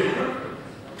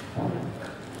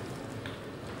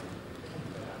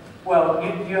 Well,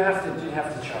 you have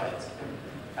to try it.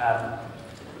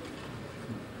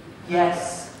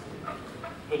 Yes,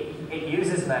 it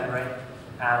uses memory,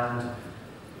 and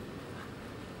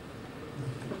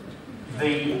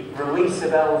the release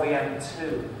of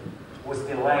LVM2 was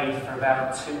delayed for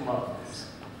about 2 months,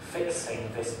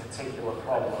 fixing this particular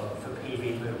problem for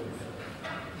PVMove,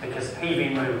 because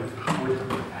PVMove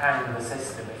would hang the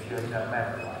system if you had no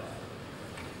memory life.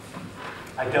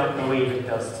 I don't believe it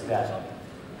does today.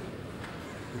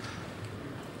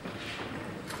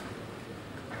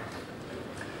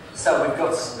 So we've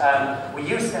got, we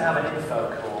used to have an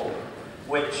info call,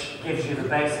 which gives you the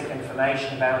basic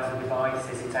information about the device.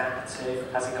 Is it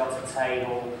active? Has it got a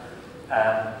table?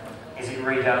 Is it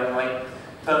read-only?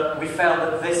 But we found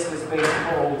that this was being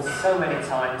called so many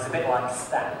times, a bit like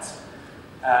stat.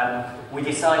 We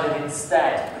decided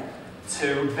instead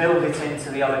to build it into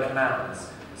the other commands.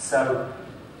 So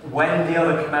when the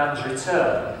other commands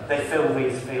return, they fill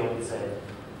these fields in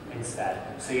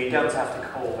instead. So you don't have to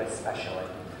call this specially.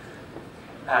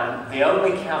 And the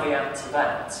only caveat to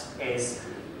that is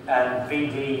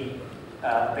the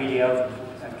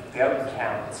open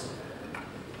count.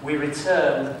 We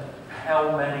return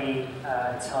how many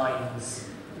times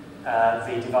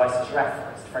the device is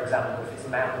referenced. For example, if it's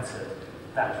mounted,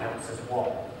 that counts as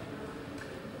 1.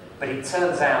 But it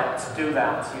turns out to do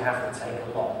that, you have to take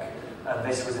a lock, and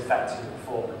this was affecting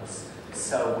performance.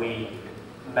 So we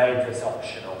made this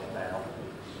optional now,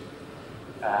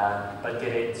 but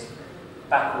did it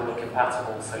backwardly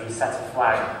compatible, so you set a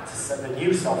flag, the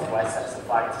new software sets a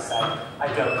flag to say, I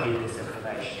don't need this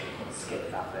information, skip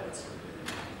that bit.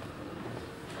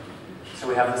 So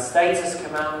we have the status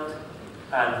command,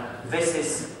 and this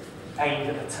is aimed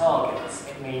at the targets.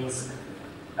 It means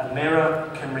a mirror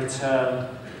can return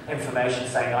information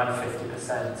saying I'm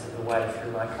 50% of the way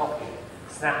through my copy.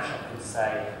 Snapshot can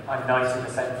say I'm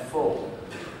 90% full,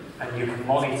 and you can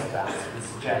monitor that and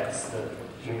suggest that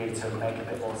you need to make a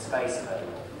bit more space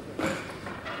available.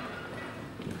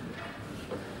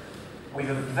 We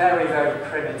have a very, very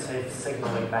primitive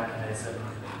signaling mechanism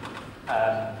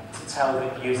to tell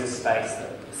the user space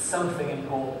that something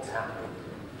important happened.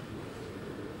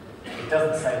 It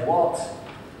doesn't say what,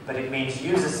 but it means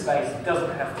user space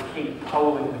doesn't have to keep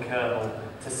polling the kernel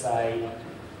to say,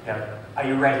 you know, are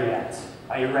you ready yet?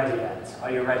 Are you ready yet? Are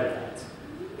you ready yet?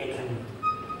 It can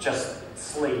just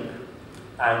sleep,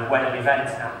 and when an event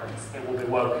happens, it will be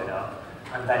woken up,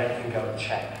 and then it can go and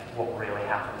check what really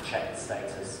happened, check the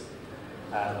status.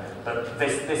 But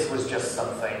this was just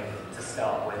something to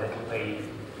start with. It will be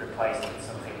replaced with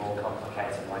something more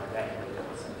complicated like NetLink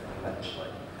or something eventually.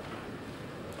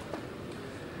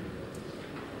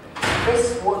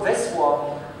 This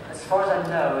one, as far as I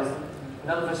know,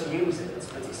 none of us use it,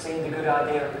 but it seemed a good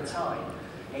idea at the time.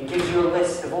 It gives you a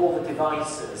list of all the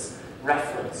devices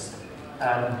referenced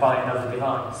by another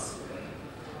device.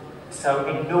 So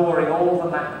ignoring all the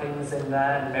mappings in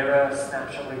there, mirror,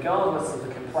 snapshot, regardless of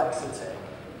the complexity,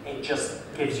 it just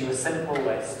gives you a simple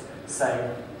list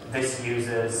saying this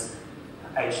uses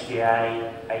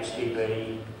HDA,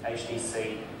 HDB,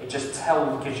 HDC. It just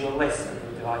gives you a list of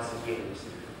the devices used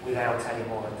without any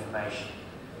more information.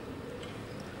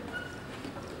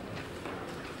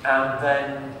 And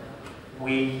then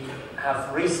we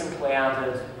have recently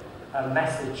added a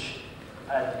message,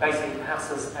 basically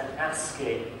passes an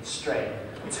ASCII string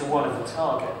to one of the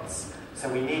targets. So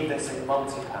we need this in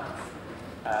multipath.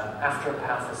 After a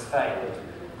path has failed,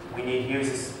 we need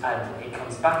users, and it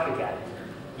comes back again.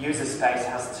 User space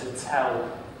has to tell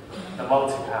the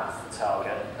multipath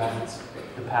target that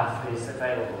the path is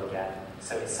available again.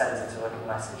 So it sends it a little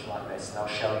message like this, and I'll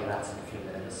show you that in a few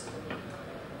minutes.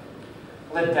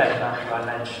 devmapper I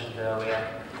mentioned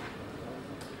earlier.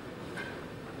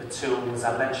 The tools,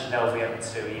 I mentioned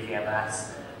LVM2,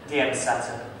 EVMS, DM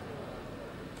setup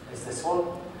is this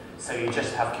one. So you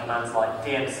just have commands like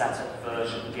DM setup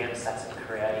version, DM setup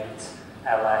create,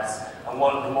 ls, and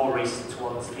one of the more recent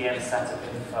ones, DM setup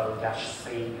info-c,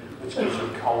 which gives you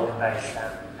column-based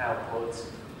output.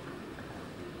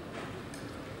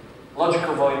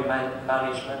 Logical volume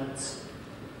management.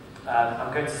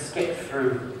 I'm going to skip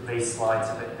through these slides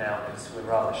a bit now because we're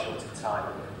rather short of time.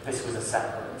 This was a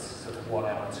separate sort of 1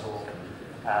 hour talk.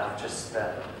 Just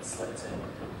slipped in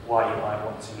why you might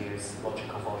want to use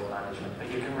logical volume management. But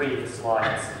you can read the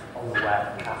slides on the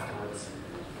web afterwards.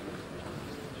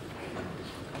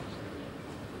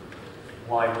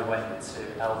 Why we went to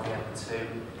LVM2.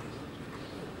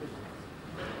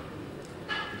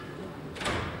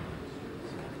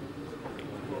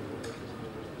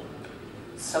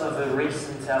 Some of the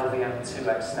recent LVM2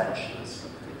 extensions.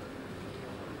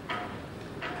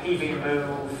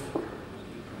 PVMove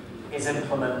is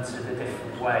implemented a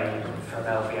different way from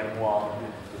LVM1.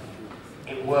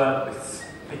 It works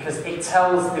because it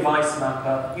tells device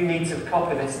mapper, you need to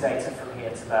copy this data from here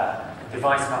to there.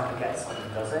 Device mapper gets on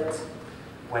and does it.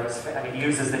 When it's and it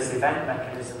uses this event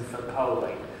mechanism for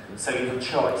polling. So you have a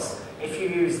choice. If you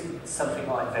use something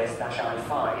like this,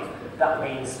 -i5, that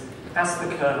means ask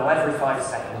the kernel every 5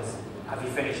 seconds, have you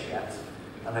finished yet?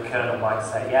 And the kernel might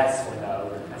say yes or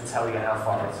no and tell you how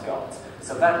far it's got.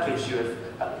 So that gives you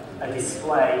a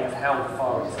display of how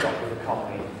far it's got with a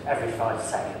copy every 5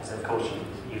 seconds. Of course, you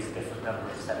use a different number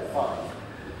instead of 5.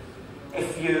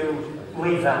 If you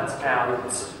leave that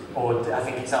out, or I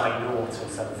think it's I0 or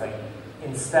something,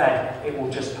 instead it will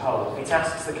just poll. It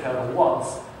asks the kernel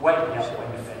once, wake me up when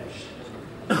you're finished.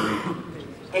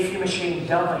 If your machine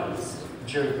dies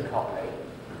during the copy,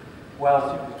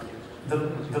 well,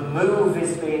 the move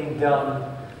is being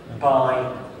done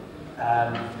by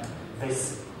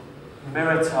this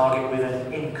mirror target with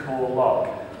an in-core log.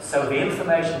 So the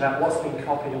information about what's been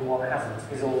copied and what hasn't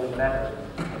is all in memory.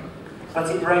 But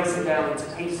it breaks it down into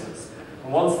pieces.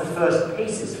 And once the first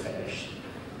piece is finished,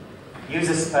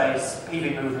 user space,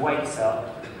 PVMove wakes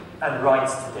up and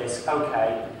writes to disk,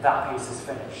 okay, that piece is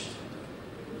finished.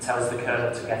 It tells the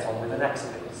kernel to get on with the next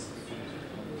piece.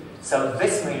 So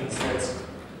this means that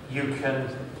you can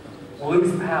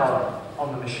lose power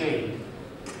on the machine,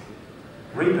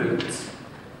 reboot,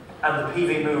 and the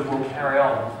PVMove will carry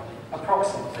on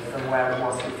approximately from where it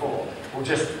was before. We'll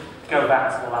just go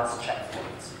back to the last checkpoint.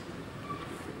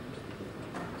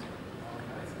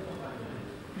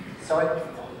 Sorry?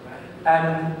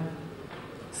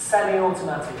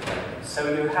 Semi-automatic things. So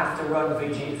you have to run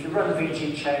VG. If you run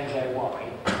VG change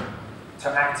AY to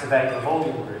activate the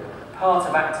volume group, part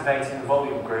of activating the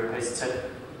volume group is to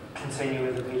continue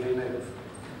with the PVMove.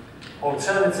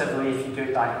 Alternatively, if you do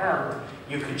it by hand,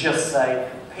 you could just say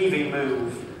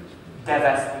PVMove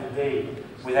devfpd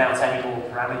without any more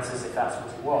parameters if that's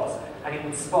what it was. And it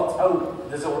would spot, oh,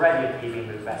 there's already a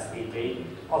PVMove SPD.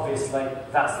 Obviously,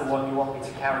 that's the one you want me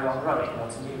to carry on running,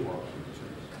 not a new one.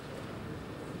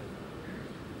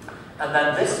 And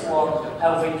then this one,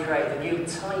 LV create the new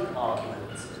type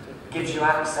argument, gives you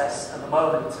access at the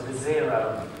moment to the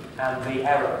 0 and the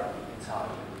error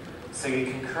type. So you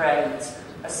can create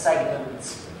a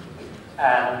segment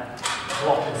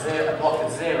block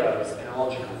of zeros in a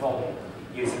logical volume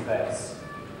using this.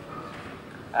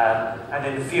 And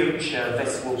in the future,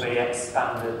 this will be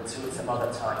expanded to some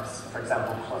other types. For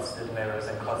example, clustered mirrors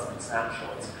and clustered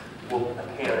snapshots will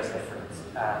appear as different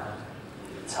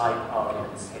type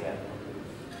arguments here.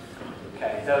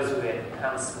 Okay, those are the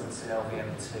enhancements in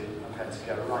LVM2. I'm going to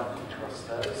go right across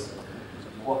those.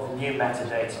 What the new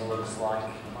metadata looks like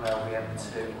on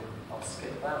LVM2, I'll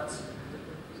skip that.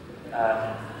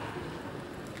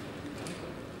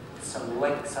 Some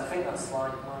links, I think that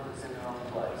slide mine was in the wrong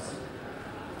place.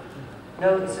 No,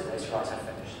 it's right, I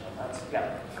finished on that,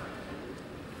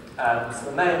 yeah. So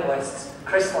the mail list,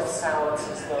 Christoph Sauert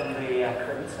has done the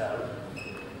crypto.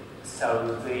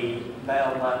 So the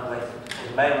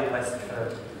mailing list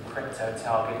for crypto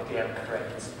target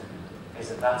dmcrypt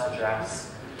is at that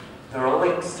address. There are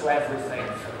links to everything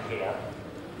from here.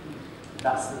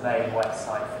 That's the main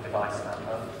website for device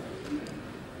mapper.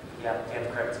 Yeah,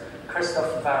 dmcrypt.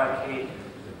 Christoph Varaki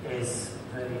is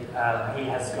he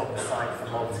has got the site for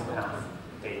multipath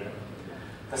daemon.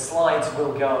 The slides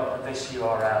will go up at this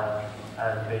URL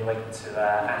and be linked to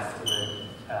there after the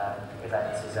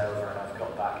event is over and I've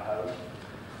got back home.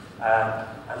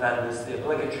 And then there's the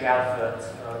obligatory advert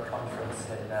for a conference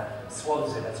in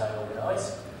Swansea that I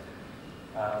organise.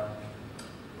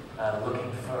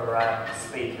 Looking for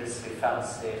speakers who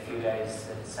fancy a few days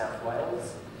in South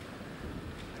Wales.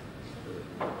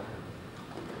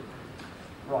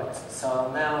 Right, so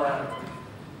I'll now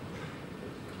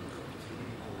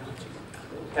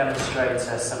demonstrate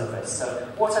some of this. So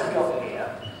what I've got here,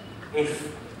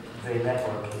 if the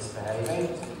network is behaving,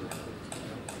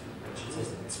 which it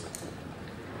isn't.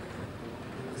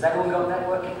 Has everyone got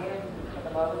networking here at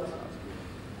the moment?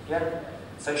 Yeah?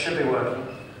 So it should be working.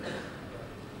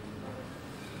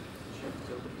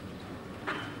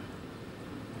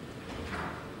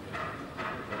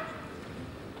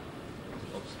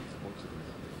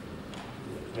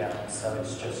 name, so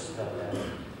it's just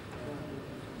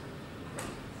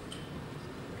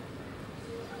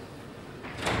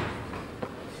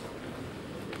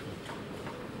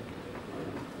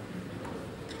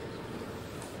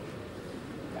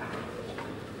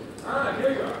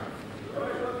here you are.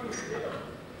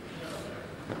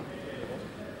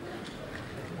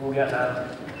 we'll get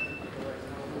that.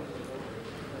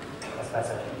 That's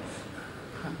better.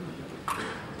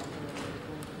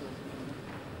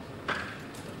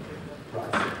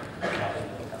 Right. Okay, I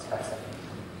think that's better.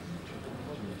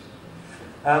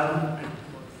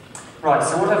 Right,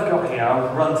 so what I've got here,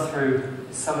 I'll run through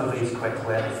some of these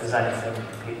quickly if there's anything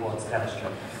people want to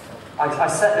demonstrate. I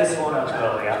set this one up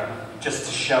earlier just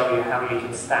to show you how you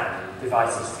can stack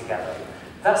devices together.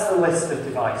 That's the list of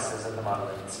devices at the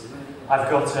moment. I've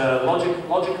got a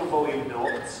logical volume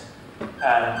naught,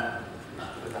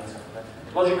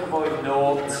 logical volume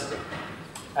naught,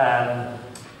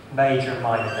 major and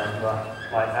minor number,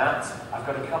 like that. I've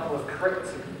got a couple of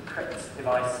crypt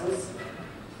devices,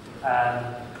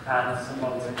 and some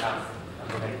multipath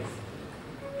underneath.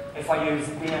 If I use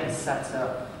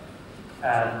devmapper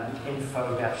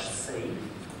info-c,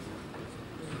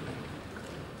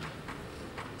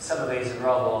 some of these are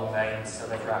rather long names, so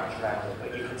they've wrapped around,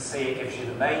 but you can see it gives you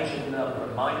the major number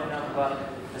and minor number,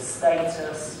 the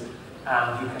status,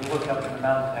 and you can look up in the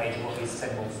man page what these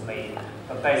symbols mean.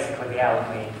 But basically the L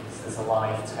means there's a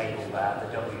live table there,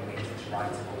 the W means it's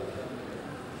writable.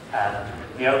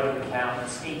 The open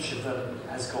counts, each of them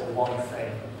has got one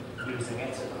thing using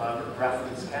it at the moment,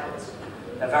 reference counts.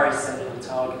 They're very simple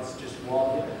targets, just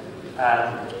one.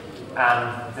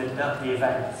 And the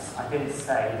events, I didn't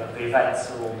say, but the events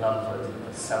are all numbered,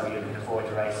 so you can avoid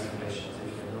erasing conditions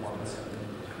if you want to.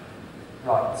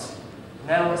 Right,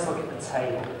 now let's look at the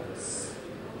tables.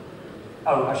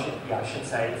 Oh, I should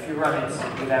say, if you run it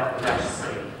without the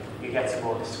 -c, you get a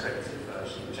more descriptive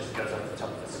version. It just goes up the top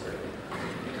of the screen.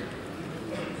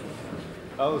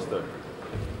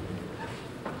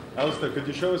 Alistair, could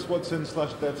you show us what's in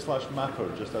 /dev/mapper,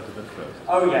 just out of interest?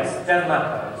 Oh yes,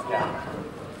 devmapper, yeah.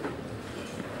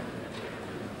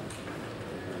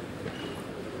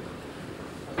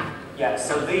 Yeah,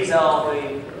 so these are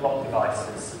the block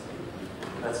devices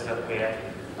that are up here,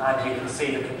 and you can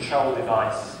see the control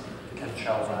device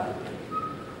control there.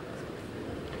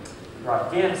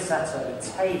 Right, devmapper set up a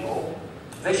table.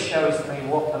 This shows me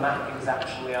what the mappings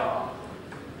actually are.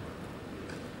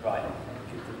 Right,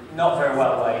 not very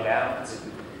well laid out,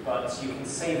 but you can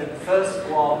see that the first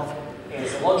one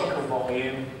is a logical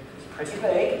volume. It's pretty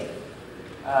big.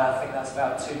 I think that's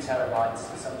about 2 terabytes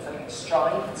or something. It's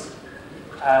striped.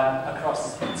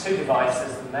 Across 2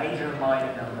 devices, the major and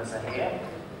minor numbers are here.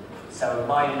 So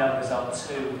minor numbers are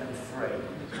 2 and 3.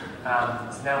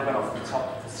 It's now gone off the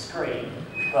top of the screen,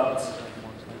 but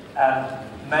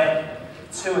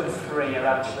 2 and 3 are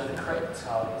actually the crypt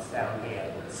targets down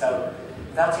here. So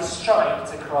that is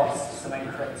striped across some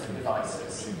encrypted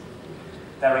devices.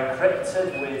 They're encrypted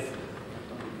with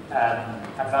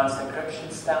advanced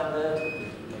encryption standard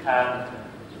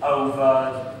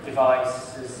over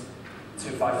devices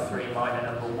 253 minor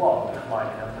number 1 and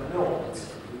minor number 0.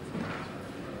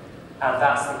 And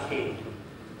that's the key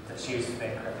that's used for the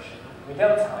encryption. We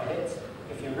don't hide it.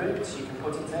 If you root, you can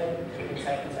put it in, you can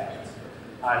take it out.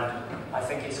 And I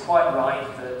think it's quite right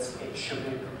that it should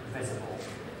be visible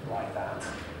like that.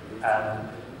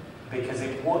 Because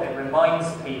it reminds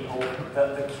people that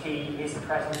the key is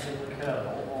present in the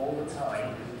kernel all the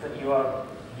time, that you are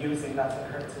using that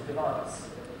encrypted device.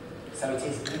 So it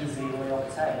is easily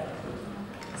obtained.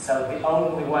 So the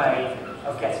only way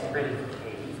of getting rid of the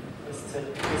key is to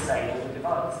disable the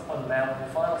device, unmount the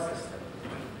file system.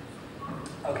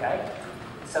 Okay,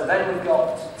 so then we've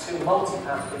got 2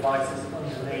 multipath devices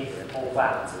underneath all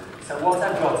that. So what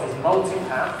I've got is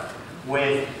multipath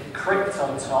with crypt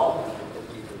on top,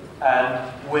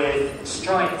 with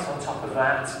striped on top of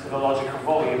that, with a logical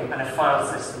volume, and a file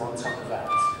system on top of that.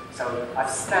 So I've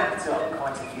stacked up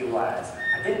quite a few layers.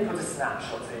 I didn't put a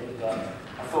snapshot in, but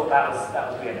I thought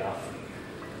that would be enough.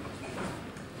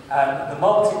 The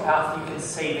multipath, you can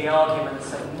see the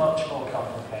arguments are much more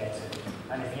complicated.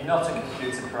 And if you're not a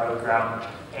computer program,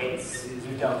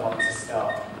 you don't want to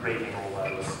start reading all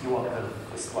those. You want them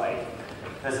displayed.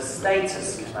 There's a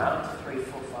status command,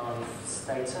 345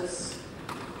 status.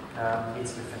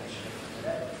 Needs to be finished in a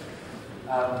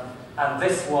minute. And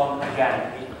this one, again,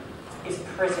 it's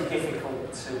pretty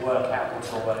difficult to work out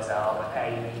what all those are, but A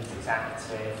means it's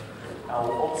active.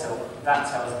 Also, that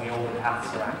tells me all the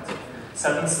paths are active. So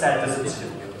instead, there's a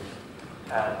 2.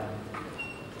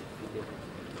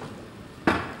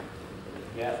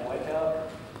 Yeah, wake up.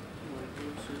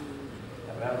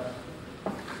 There we go.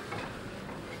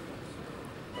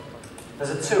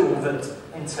 There's a tool that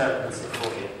interprets it for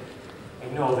you.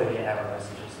 Ignore the error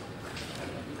messages.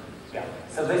 Yeah,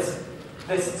 so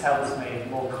this tells me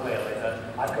more clearly that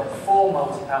I've got 4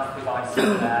 multipath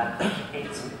devices there.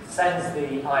 It sends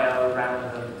the I/O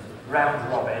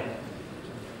round robin,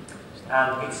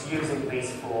 and it's using these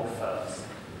 4 first.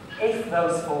 If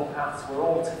those 4 paths were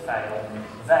all to fail,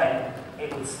 then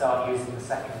it would start using the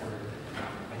second group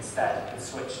instead and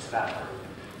switch to that group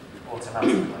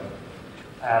automatically.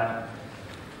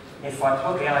 If I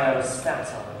put the I/O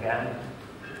stat on again,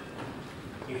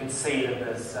 you can see that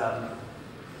there's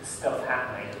stuff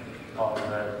happening on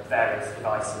the various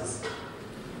devices.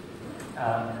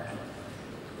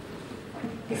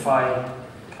 If I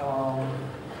come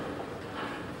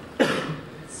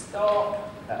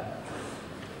stop,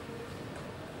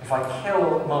 if I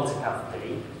kill multipath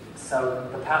D, so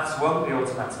the paths won't be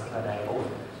automatically enabled,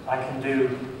 I can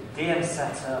do DM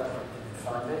setup,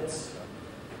 find it.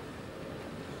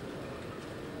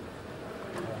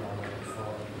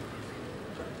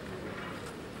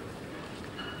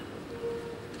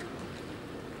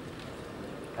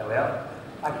 There we are.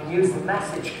 I can use the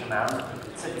message command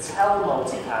to tell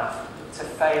multipath to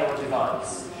fail a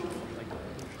device.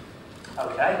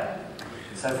 Okay,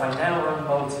 so if I now run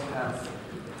multipath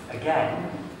again,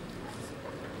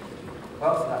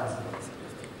 well, that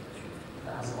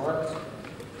hasn't worked.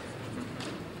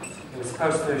 It was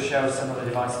supposed to show some of the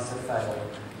devices have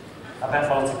failed. I bet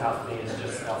multipath D is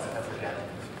just starting up again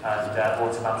and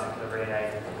automatically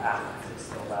renaming the path because it's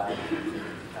still there.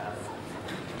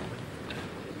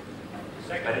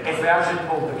 But if we actually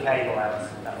pulled the cable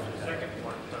out, that would be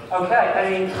good. Okay,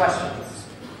 any questions?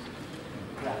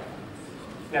 Yeah.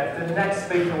 Yeah, the next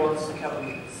speaker wants to come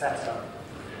and set up.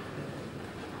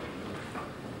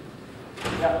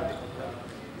 Yeah.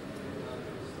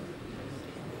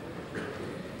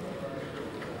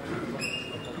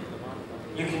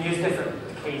 You can use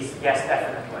different keys, yes,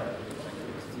 definitely.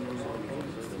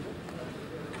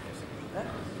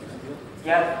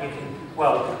 Yeah, you can,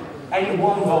 well, any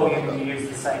one volume you use at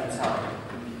the same time,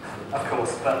 of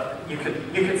course, but you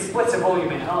could split a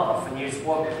volume in half and use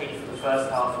one key for the first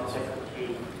half and a different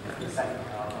key for the second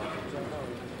half.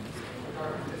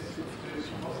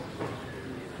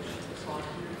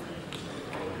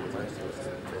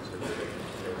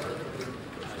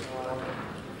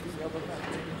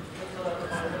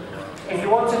 If you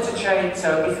wanted to change,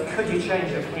 could you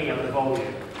change the key on the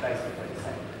volume, basically?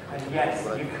 And yes,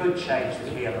 you could change the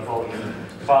key on the volume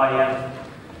by,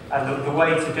 and the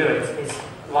way to do it is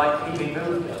like PB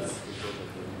Move does.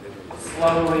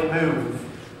 Slowly move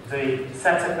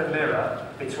set up a mirror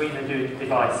between the two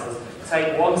devices,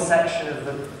 take one section of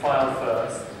the file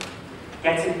first,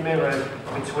 get it mirrored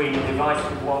between a device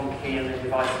with one key and a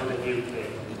device with a new key.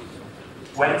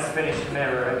 When it's finished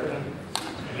mirroring,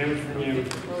 use the new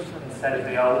instead of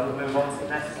the old and move on to the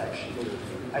next section.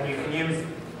 And you can use,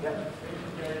 yeah.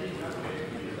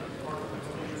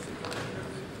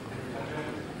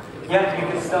 Yeah, you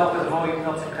can start with the volume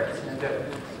not encrypted and do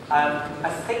it. I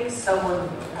think someone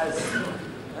has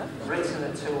written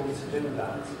a tool to do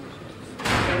that.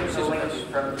 Here's a link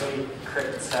from the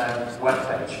Crypt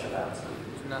webpage for that.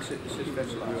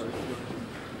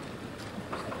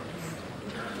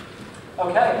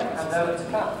 Okay, and over to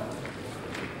Pat.